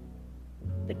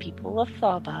the people of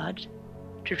Tharbad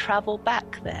to travel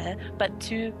back there, but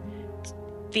to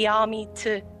the army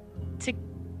to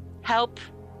help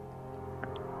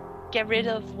get rid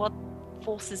of what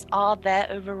forces are there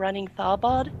overrunning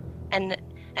Tharbad, and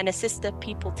assist the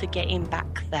people to get in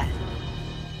back there,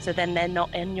 so then they're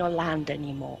not in your land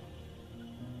anymore.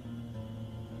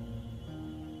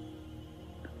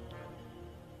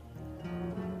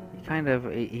 He kind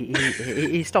of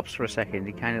he stops for a second.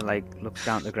 He kind of like looks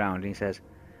down at the ground and he says,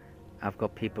 "I've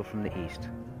got people from the east.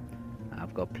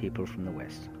 I've got people from the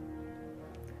west.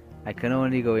 I can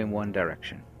only go in one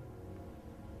direction."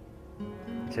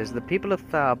 He says, "The people of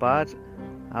Tharbad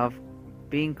have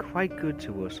been quite good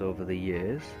to us over the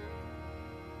years."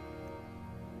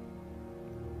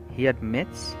 He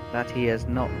admits that he has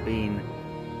not been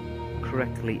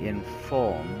correctly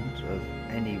informed of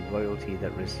any royalty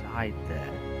that reside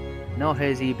there, nor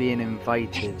has he been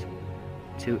invited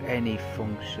to any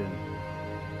function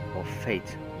or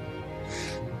fete.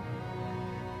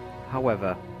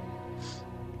 However,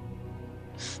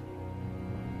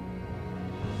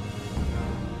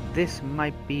 this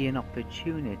might be an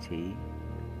opportunity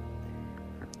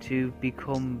to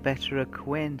become better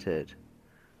acquainted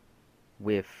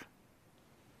with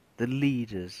the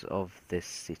leaders of this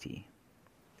city.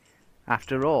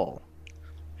 After all,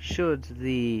 should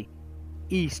the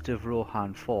east of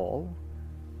Rohan fall,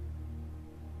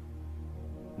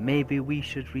 maybe we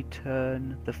should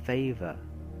return the favor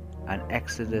and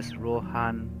exodus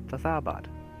Rohan for Tharbad.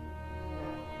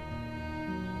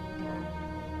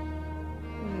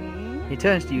 He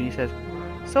turns to you and he says,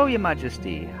 "So, Your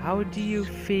Majesty, how do you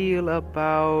feel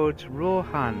about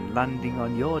Rohan landing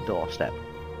on your doorstep?"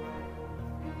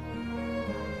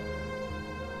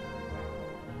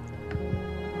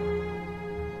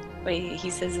 Wait, he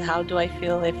says, how do I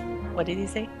feel if... What did he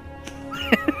say?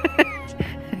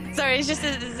 Sorry, it's just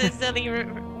a silly...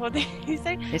 What did he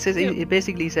say? It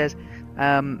basically says,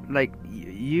 like,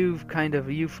 you've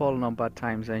fallen on bad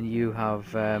times and you have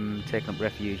taken up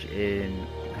refuge in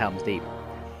Helm's Deep.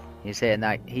 He's saying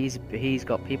that he's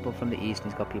got people from the east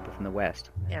and he's got people from the west.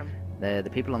 Yeah. The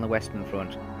people on the western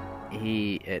front,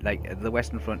 the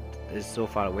western front is so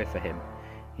far away for him.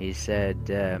 He said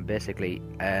basically,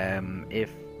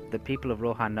 if the people of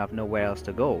Rohan have nowhere else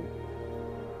to go,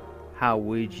 how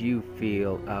would you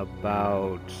feel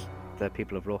about the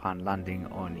people of Rohan landing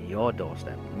on your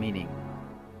doorstep? Meaning,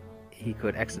 he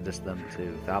could exodus them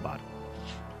to Tharbad.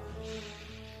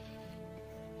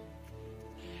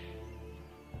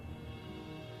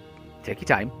 Take your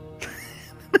time.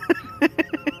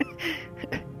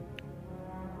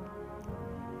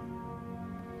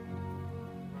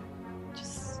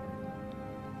 Just...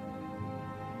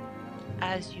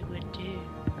 as you would do.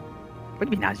 What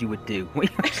do you mean, as you would do?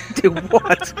 Do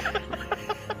what?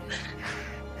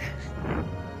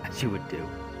 As you would do.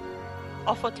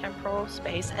 Offer temporal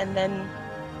space, and then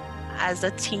as a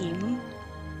team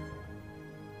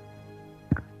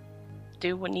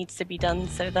do what needs to be done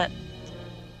so that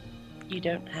you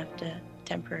don't have to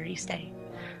temporarily stay.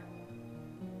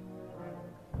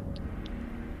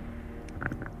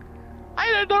 I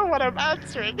don't know what I'm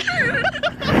answering.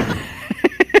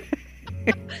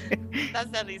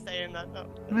 That's Ellie saying that, though.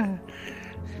 No,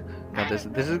 this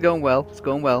is going well. It's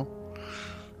going well.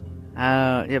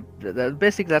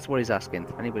 Basically, that's what he's asking.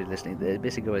 Anybody listening,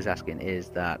 basically what he's asking is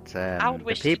that I would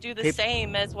wish to do the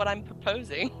same as what I'm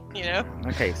proposing, you know?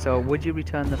 Okay, so would you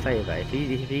return the favour if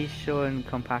he's showing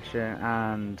compassion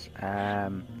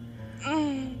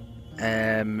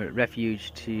and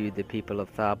refuge to the people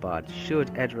of Tharbad? Should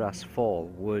Edras fall,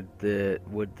 would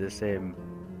the same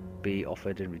be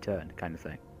offered in return, kind of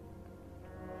thing?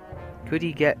 Could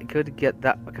he get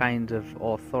that kind of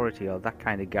authority or that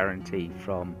kind of guarantee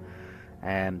from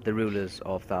the rulers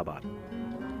of Tharbad?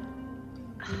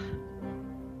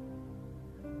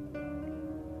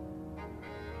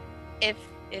 If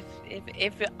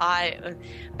I,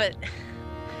 but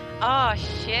oh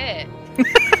shit,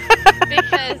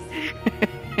 because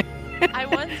I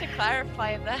want to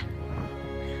clarify that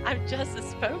I'm just a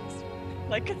spokesman.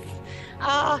 Like it's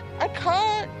I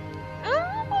can't.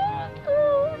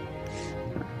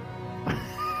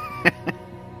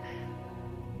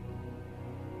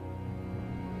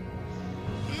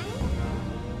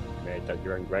 Man, dug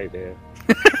your own grave here.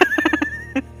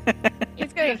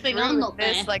 He's going Good thing through I'm not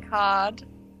this there. like hard.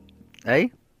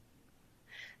 Hey?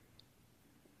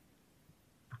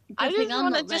 I Good just thing I'm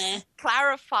want to not there. just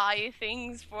clarify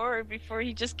things before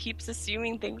he just keeps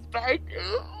assuming things. But I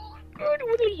God,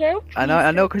 would it help? I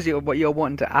know, because what you're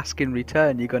wanting to ask in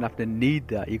return, you're gonna have to need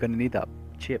that. You're gonna need that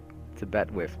chip to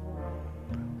bet with.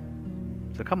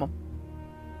 So come on.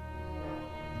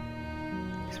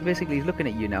 So basically, he's looking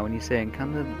at you now, and he's saying,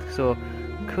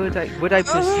 would I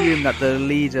presume that the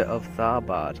leader of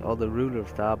Tharbad or the ruler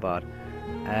of Tharbad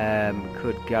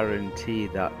could guarantee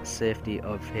that safety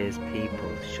of his people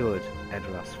should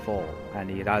Edras fall, and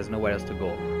he has nowhere else to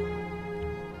go?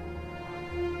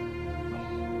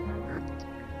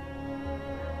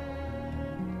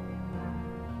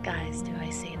 Guys, do I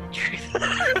say the truth?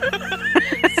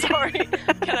 Sorry,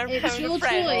 can I It's become your a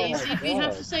friend? choice. If you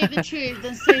have to say the truth,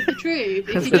 then say the truth.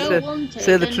 If you don't want to,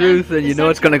 Say the then truth, have and you the know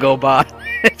it's gonna go bad.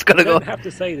 It's gonna You go. don't have to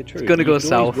say the truth. gonna go You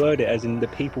can always south. word it as in the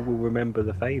people will remember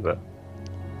the favour.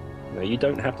 No, you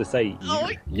don't have to say you. Oh,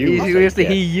 You say have to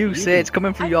hear yes. you say it's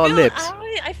coming from I your feel- lips.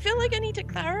 I feel like I need to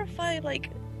clarify,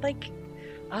 like,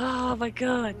 oh my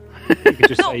god. You can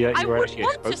just No, say that I you're would actually a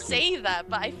want to spokesman. say that,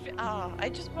 but I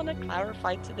just want to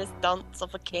clarify to this dunce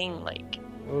of a king, like.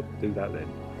 Well, do that then.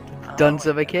 Duns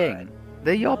oh of my a king. God.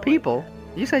 They're your Oh my people.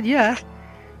 You said yeah.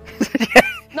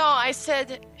 No, I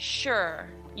said sure.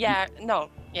 Yeah, no,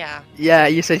 yeah. Yeah,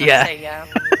 you said I'll yeah. say yeah,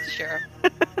 sure.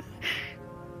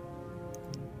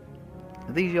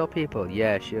 Are these your people?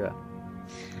 Yeah, sure.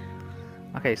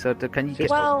 Okay, so can you Just get?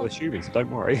 Well- what you're assuming, so don't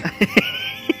worry.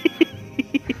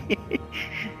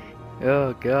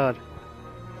 Oh God.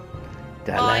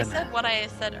 Well, I Dylan. said what I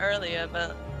said earlier,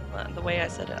 but the way I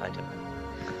said it, I don't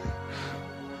know.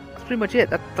 That's pretty much it.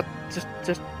 That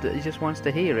he just wants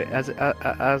to hear it as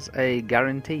a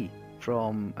guarantee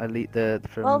from elite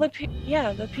Well, the people.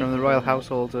 from the royal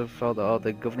household of or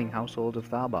the governing household of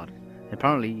Tharbad.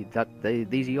 Apparently,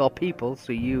 these are your people,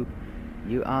 so you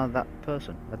are that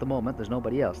person. At the moment, there's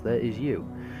nobody else. There is you.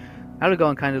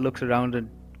 Aragorn kind of looks around and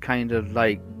kind of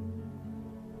like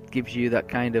gives you that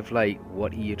kind of like,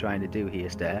 what are you trying to do here,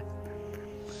 stare?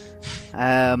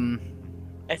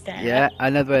 Is that? Yeah.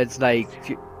 In other words, like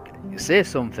say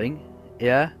something.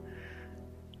 Yeah.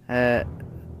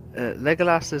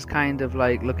 Legolas is kind of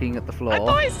like looking at the floor. I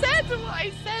thought I said what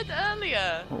I said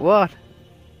earlier What?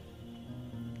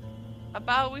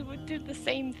 about we would do the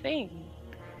same thing.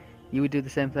 You would do the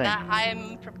same thing. That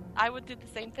I would do the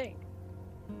same thing.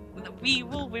 We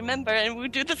will remember and we'll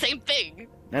do the same thing.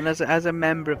 And as a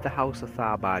member of the House of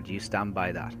Tharbad, you stand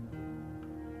by that.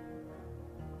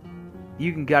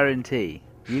 You can guarantee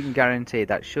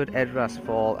that should Edras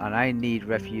fall, and I need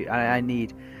refuge, and I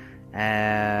need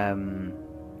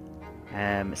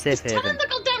safe Just tell haven, him the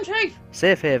goddamn truth.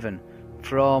 safe haven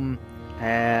from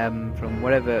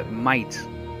whatever might.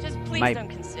 Just please My- don't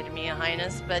consider me a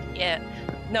highness, but yeah,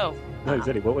 no. No,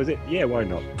 exactly. What was it? Yeah, why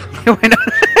not? Why not?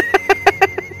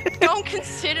 Don't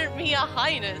consider me a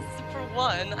highness, for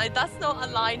one. That's not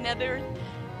a lie, neither.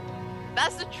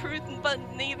 That's the truth, but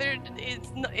neither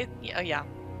it's not. Yeah,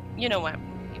 you know what?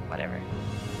 Whatever.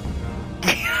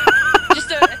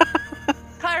 Just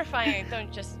clarifying.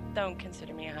 Don't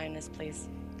consider me a highness, please.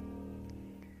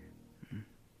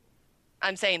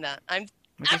 I'm saying that. I'm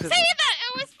saying that.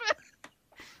 It was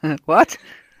for. What?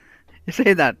 You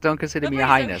say that? Don't consider But me a please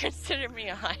highness. Don't consider me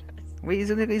a highness. Well,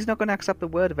 he's not going to accept the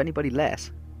word of anybody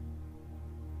less.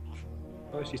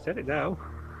 Oh, she said it now.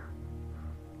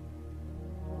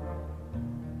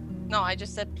 No, I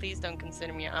just said please don't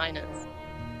consider me a highness.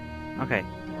 Okay.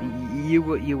 You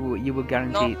will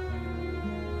guarantee.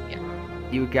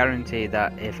 you guarantee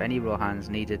that if any Rohans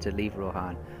needed to leave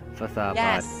Rohan for Tharbad,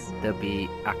 Yes. they'll be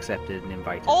accepted and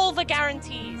invited. All the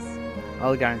guarantees.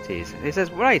 All guarantees. He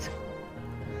says, right.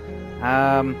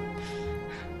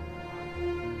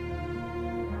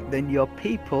 Then your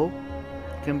people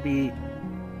can be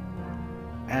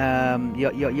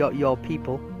your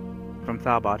people from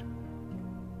Tharbad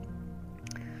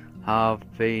have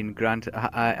been granted.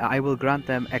 I will grant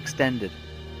them extended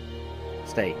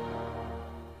stay.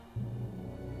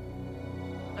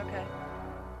 Okay.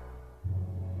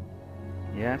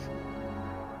 Yes.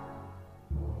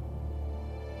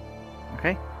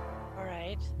 Okay. All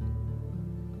right.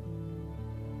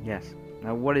 Yes.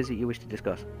 Now, what is it you wish to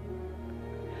discuss?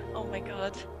 Oh my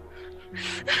god.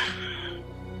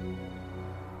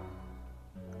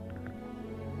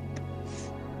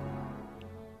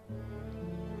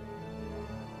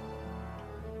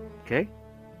 Okay.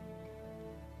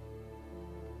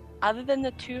 Other than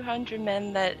the 200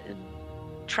 men that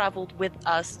traveled with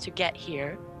us to get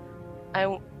here,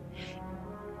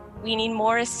 we need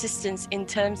more assistance in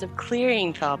terms of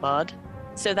clearing Tharbad,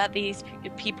 so that these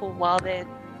people, while they're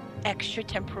extra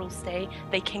temporal stay,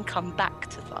 they can come back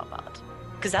to Tharbad.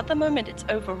 Because at the moment it's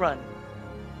overrun.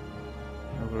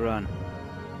 Overrun.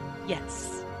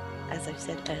 Yes, as I've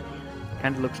said earlier.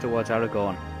 Kind of looks towards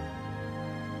Aragorn.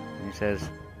 And he says,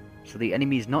 so the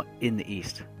enemy's not in the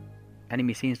east.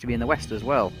 Enemy seems to be in the west as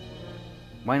well.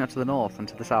 Why not to the north and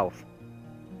to the south?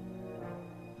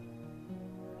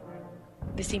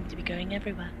 They seem to be going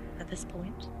everywhere at this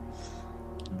point.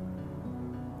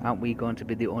 Aren't we going to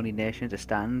be the only nation to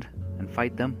stand and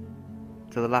fight them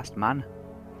to the last man?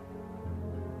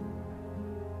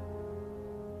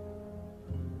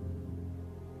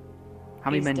 How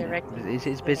many He's men? directing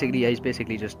He's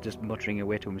basically just muttering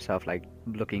away to himself, like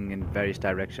looking in various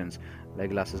directions.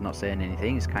 Legolas is not saying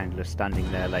anything. He's kind of just standing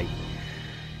there, like,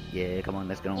 "Yeah, come on,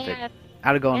 let's get on with it."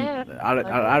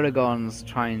 Aragorn's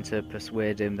trying to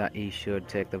persuade him that he should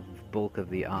take the bulk of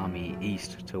the army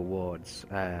east towards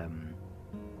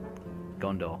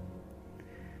Gondor.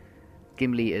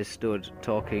 Gimli is stood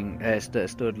looking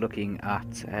at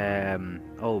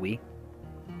Olwe.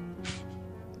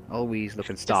 Olwe's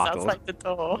looking startled. Just outside the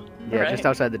door. Yeah, right? just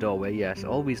outside the doorway, yes.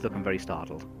 Olwe's looking very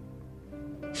startled.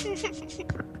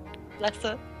 Bless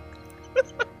her.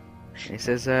 He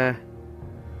says,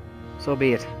 so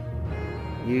be it.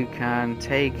 You can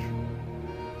take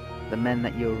the men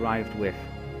that you arrived with,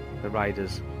 the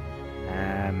riders,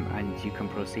 and you can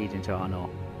proceed into Arnor.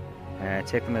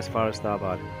 Take them as far as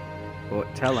Tharbad.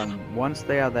 But tell them, once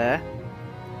they are there,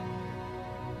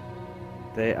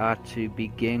 they are to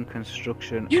begin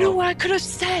construction. You know what I could have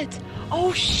said?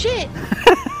 Oh shit!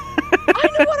 I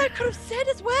know what I could have said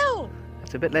as well!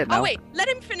 It's a bit late now. Oh wait, let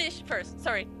him finish first.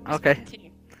 Sorry. Just Okay.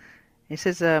 Continue. He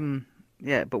says,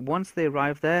 yeah, but once they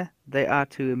arrive there, they are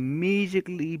to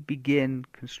immediately begin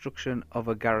construction of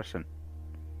a garrison.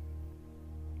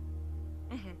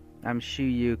 Mhm. I'm sure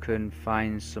you can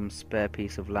find some spare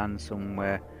piece of land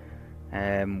somewhere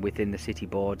within the city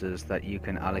borders that you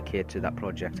can allocate to that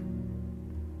project.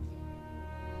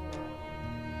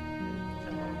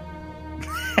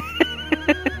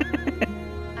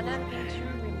 And I'm going to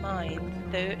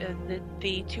remind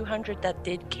the 200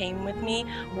 that came with me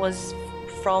was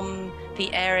from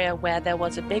the area where there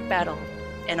was a big battle,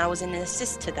 and I was an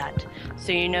assist to that.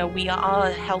 So we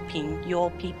are helping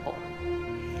your people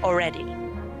already.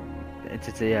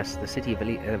 It's yes, the city of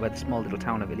the small little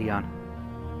town of Ilion.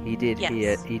 He did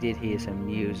Yes. hear some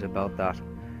news about that.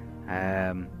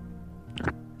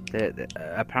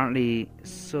 Apparently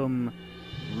some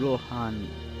Rohan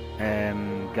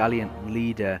gallant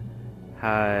leader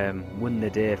won the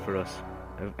day for us.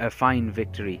 A fine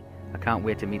victory. I can't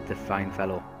wait to meet the fine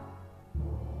fellow.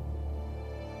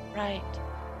 Right.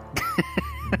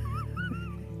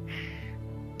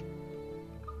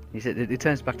 He said it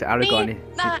turns back to Aragorn.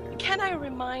 Can I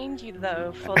remind you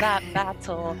though, for that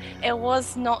battle, it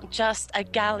was not just a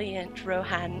gallant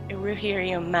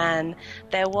Rohirrim man.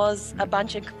 There was a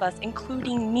bunch of us,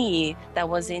 including me, that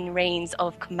was in reins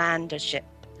of commandership.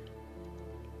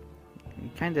 He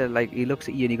kind of like he looks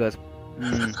at you and he goes.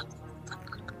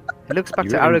 He looks back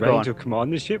You to were in range Aragorn. of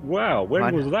commandership? Wow, when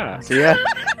Man. was that? So yeah,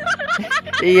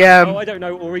 he Oh, I don't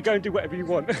know. Or we go and do whatever you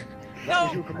want. That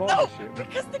was your No, commandership.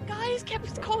 because the guys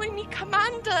kept calling me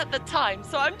commander at the time,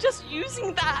 so I'm just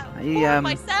using that He, for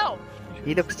myself.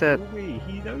 he looks to.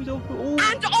 He knows all.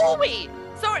 And Olwe!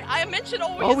 Sorry, I mentioned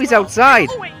Olwe. Always as well. outside.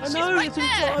 Olwe, I she's know. right It's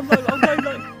there. I'm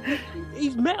like,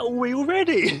 he's met we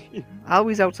already.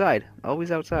 Always outside.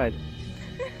 Always outside.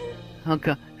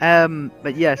 Okay.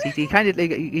 But yes, he kind of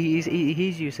like he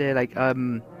hears you say like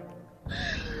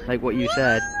like what you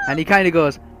said. And he kind of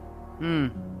goes,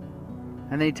 And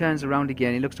then he turns around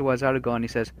again, he looks towards Aragorn, and he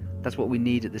says, that's what we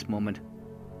need at this moment.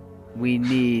 We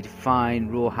need fine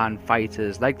Rohan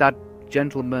fighters, like that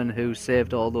gentleman who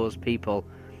saved all those people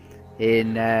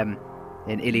in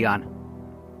Ilion.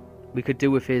 We could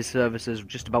do with his services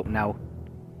just about now.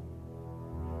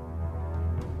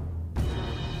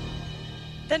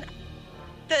 Then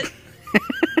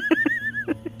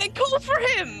call for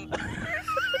him!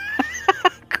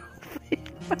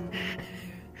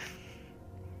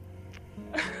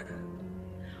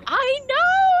 I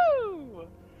know!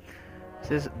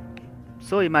 Says,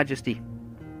 so your majesty,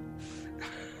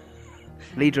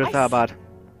 leader of Tharbad,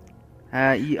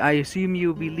 I assume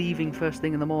you'll be leaving first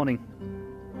thing in the morning.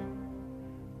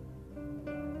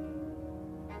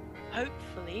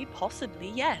 Hopefully, possibly,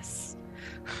 yes.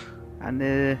 And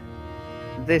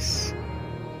this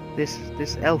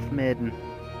elf maiden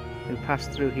who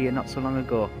passed through here not so long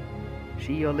ago,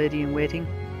 she your lady in waiting?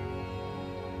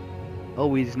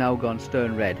 Oh, he's now gone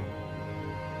stern red.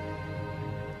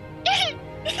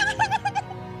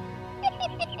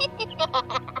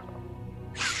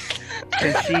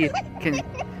 Can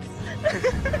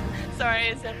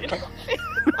Sorry, it's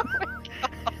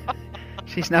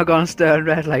she's now gone stern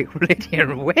red like lady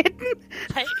in waiting?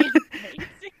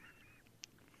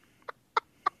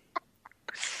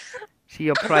 She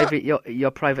your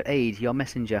private aide, your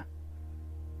messenger.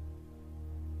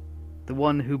 The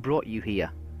one who brought you here.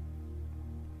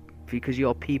 Because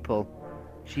your people,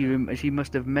 she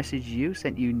must have messaged you,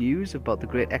 sent you news about the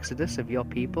great exodus of your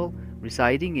people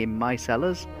residing in my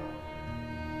cellars.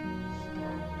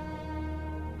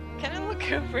 Can I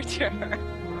look over to her?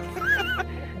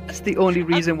 That's the only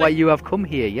reason why you have come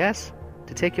here, yes?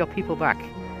 To take your people back.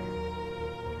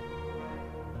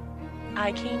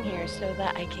 I came here so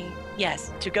that I can,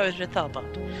 yes, to go to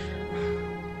Tharbad.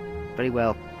 Very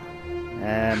well.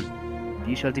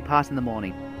 You shall depart in the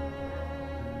morning.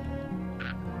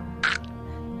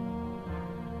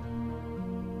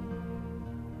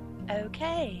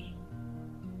 Okay.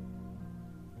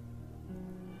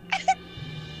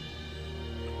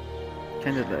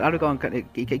 Kind of, Aragorn,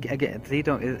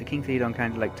 King Theoden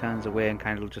kind of like turns away and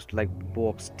kind of just like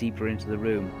walks deeper into the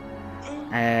room.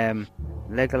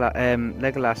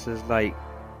 Legolas is like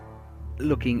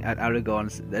looking at Aragorn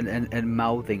and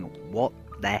mouthing, "What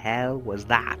the hell was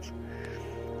that?"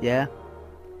 Yeah.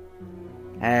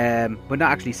 But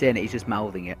not actually saying it; he's just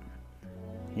mouthing it.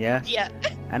 Yeah. Yeah.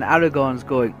 And Aragorn's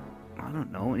going, "I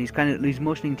don't know," and he's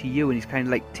motioning to you, and he's kind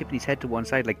of like tipping his head to one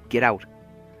side, like, "Get out."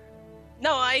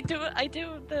 No, I do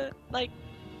the like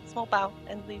small bow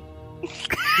and leave.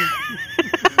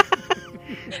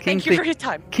 Thank you for your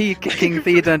time. King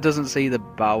Theoden doesn't see the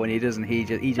bow, and he doesn't. He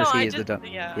just hears the door.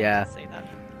 Yeah. Say that.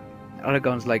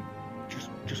 Aragorn's like,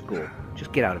 just go,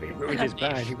 just get out of here. Road is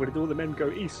bad. He wanted all the men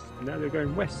go east, and now they're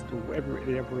going west, or whatever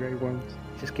the other way wants.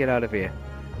 Just get out of here.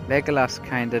 Legolas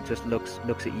kind of just looks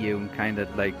at you and kind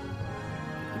of like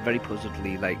very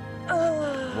puzzledly, like,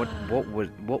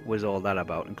 what was all that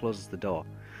about, and closes the door.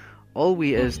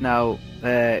 Olwe is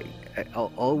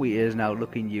now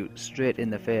looking you straight in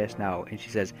the face now, and she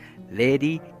says,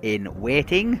 "Lady in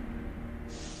waiting."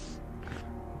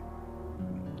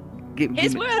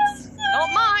 His words, not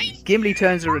mine. Gimli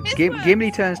turns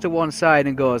to one side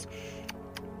and goes,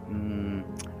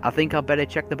 "I think I'd better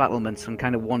check the battlements," and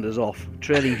kind of wanders off,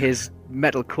 trailing his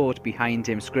metal coat behind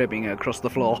him, scraping it across the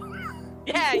floor.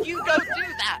 Yeah, you go do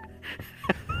that.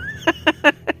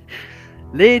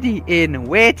 Lady in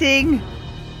waiting.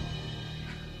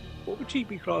 What would she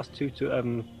be classed to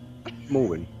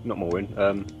Morwen? Not Morwen.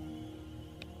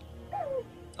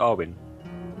 Arwen.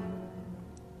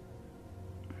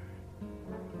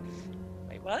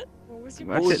 Wait, what? What was your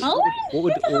That's question? it. Who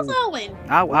the hell's Arwen?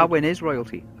 Arwen is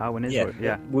royalty. Arwen is royalty.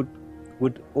 Yeah. Would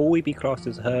Olwe be classed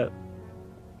as her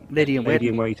Lady in lady waiting.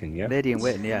 in waiting? Yeah. Lady in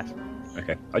waiting. Yes.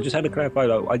 Okay. I just had to clarify.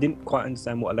 Like, I didn't quite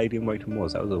understand what a lady in waiting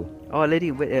was. That was all. Oh, lady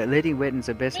in waiting is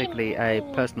basically a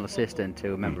personal assistant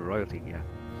to a member of royalty. Yeah.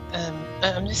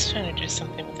 I'm just trying to do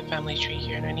something with the family tree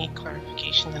here, and I need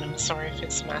clarification. And I'm sorry if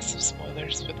it's massive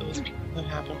spoilers for those people who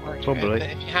haven't worked it out. But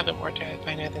if you haven't worked it out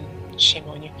by now, then shame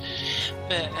on you.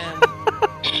 But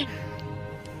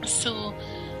so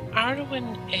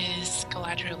Arwen is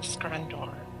Galadriel's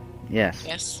granddaughter. Yes.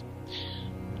 Yes.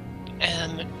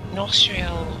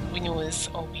 Nostriel we know is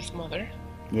Olwe's mother.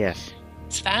 Yes.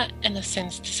 So that, in a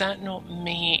sense, does that not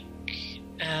make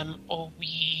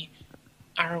Olwe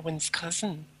Arwen's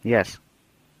cousin? Yes.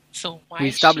 So why We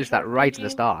is established she that right at the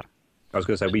start. I was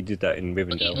going to say we did that in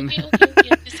Rivendell. Okay.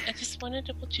 I just want to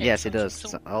double check. Yes, it something. does. So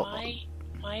So,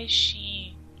 why is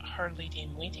she her lady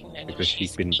in waiting then? Because if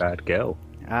she's been bad girl.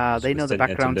 They She know was the sent there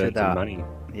background to learn some that. money.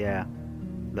 Yeah.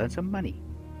 Learn some money.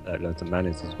 Learn some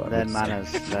manners as well. Learn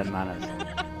manners. Learn manners.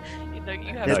 You know,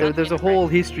 you have There's a fucking whole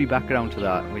right. history background to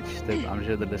that, which I'm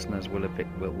sure the listeners will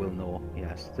know.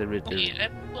 Yes, there is. Okay,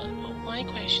 well, my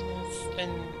question is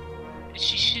then,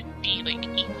 she should be like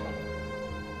equal.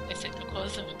 Is it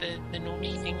because of the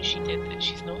naughty thing she did that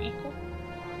she's not equal?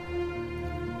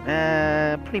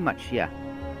 Pretty much, yeah.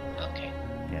 Okay,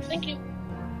 Yes. thank you.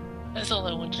 That's all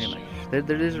I wanted Pretty to much. know.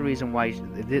 There is a reason why.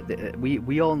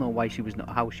 We all know why she was not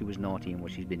how she was naughty and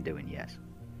what she's been doing. Yes.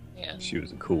 Yeah. She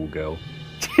was a cool girl.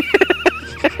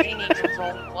 We need to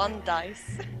roll one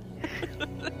dice.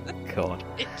 God.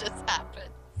 It just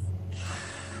happened.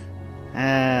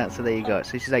 So there you go.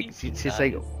 So she's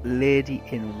like lady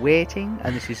in waiting,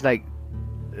 and she's like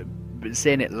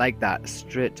saying it like that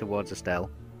straight towards Estelle.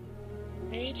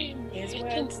 His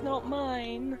words, not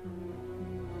mine.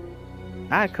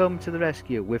 I come to the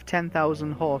rescue with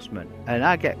 10,000 horsemen, and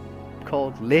I get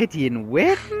called lady in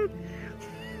waiting.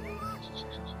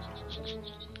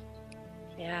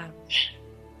 Yeah.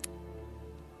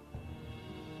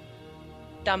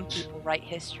 Dumb people write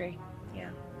history.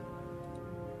 Yeah.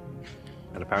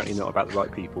 And apparently not about the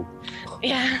right people.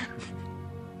 Yeah.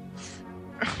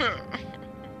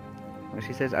 Well,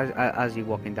 she says, as you're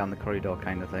walking down the corridor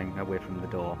kind of thing, away from the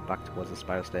door, back towards the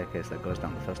spiral staircase that goes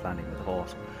down the first landing with the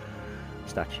horse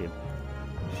statue,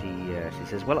 she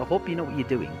says, well, I hope you know what you're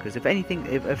doing, because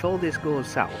if all this goes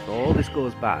south, or all this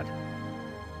goes bad,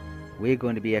 we're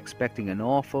going to be expecting an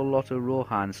awful lot of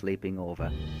Rohan sleeping over.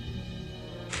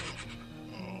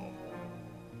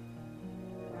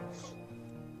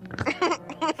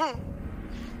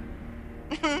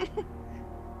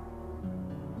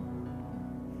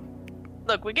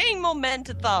 Look, we're getting more men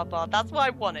to Tharbad. That's what I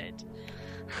wanted.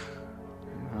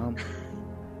 Well,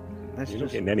 let's You're not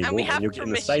just... getting any And more, we and have you're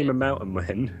getting the same permission. amount of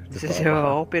men. to I start with.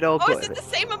 hope it all Oh, goes... is it the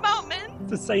same amount, men?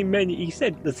 The same men. He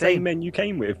said the Same. same men you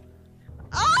came with.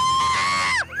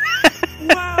 Ah!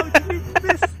 Wow, did you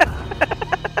miss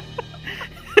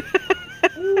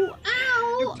Ooh,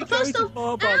 ow! You First go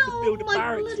off, to Tharbad to ow, build a my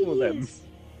barracks bloody for them. ears.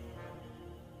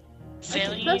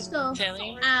 Sally, First off,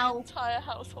 Sally, ow. Entire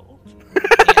household.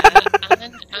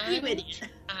 yeah, You idiot.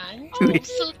 and You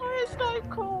also, Where's that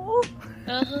call?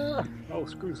 uh-huh. Oh,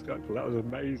 screw Skyfall, that was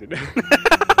amazing.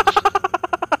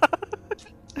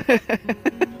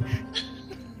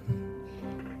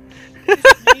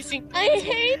 Amazing. I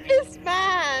hate this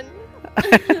man.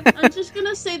 I'm just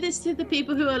gonna say this to the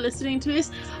people who are listening to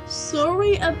this.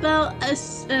 Sorry about not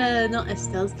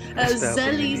Estelle's, Estelle's an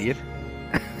Zelly's idiot.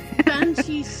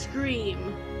 banshee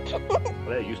scream. Well,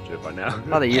 they're used to it by now.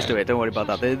 Oh, they're used to it. Don't worry about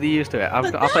that. They're used to it. I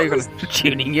thought you were going to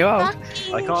tuning you out.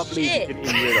 I can't believe you Shit. didn't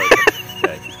even realise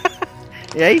that.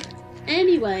 Yeah,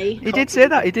 Anyway, he did say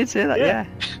that. He did say that. Yeah.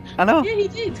 Yeah, I know. yeah, he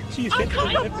did. She's I'm hit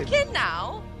kind of everything. looking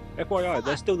now. FYI,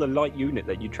 they're still the light unit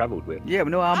that you travelled with. Yeah, but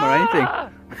no armor or anything. Ah!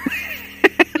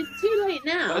 It's too late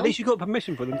now. At least you got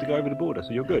permission for them to go over the border,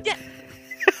 so you're good. Yeah.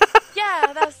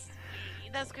 Yeah,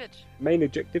 that's good. Main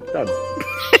objective done.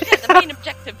 Yeah, the main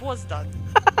objective was done.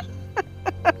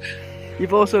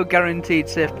 You've also guaranteed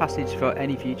safe passage for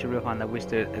any future Rohan that wish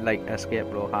to escape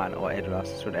Rohan or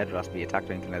Edoras, should Edoras be attacked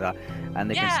or anything like that, and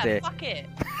they Yeah, can stay. fuck it.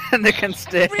 And they can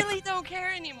stay. I really don't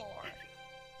care anymore.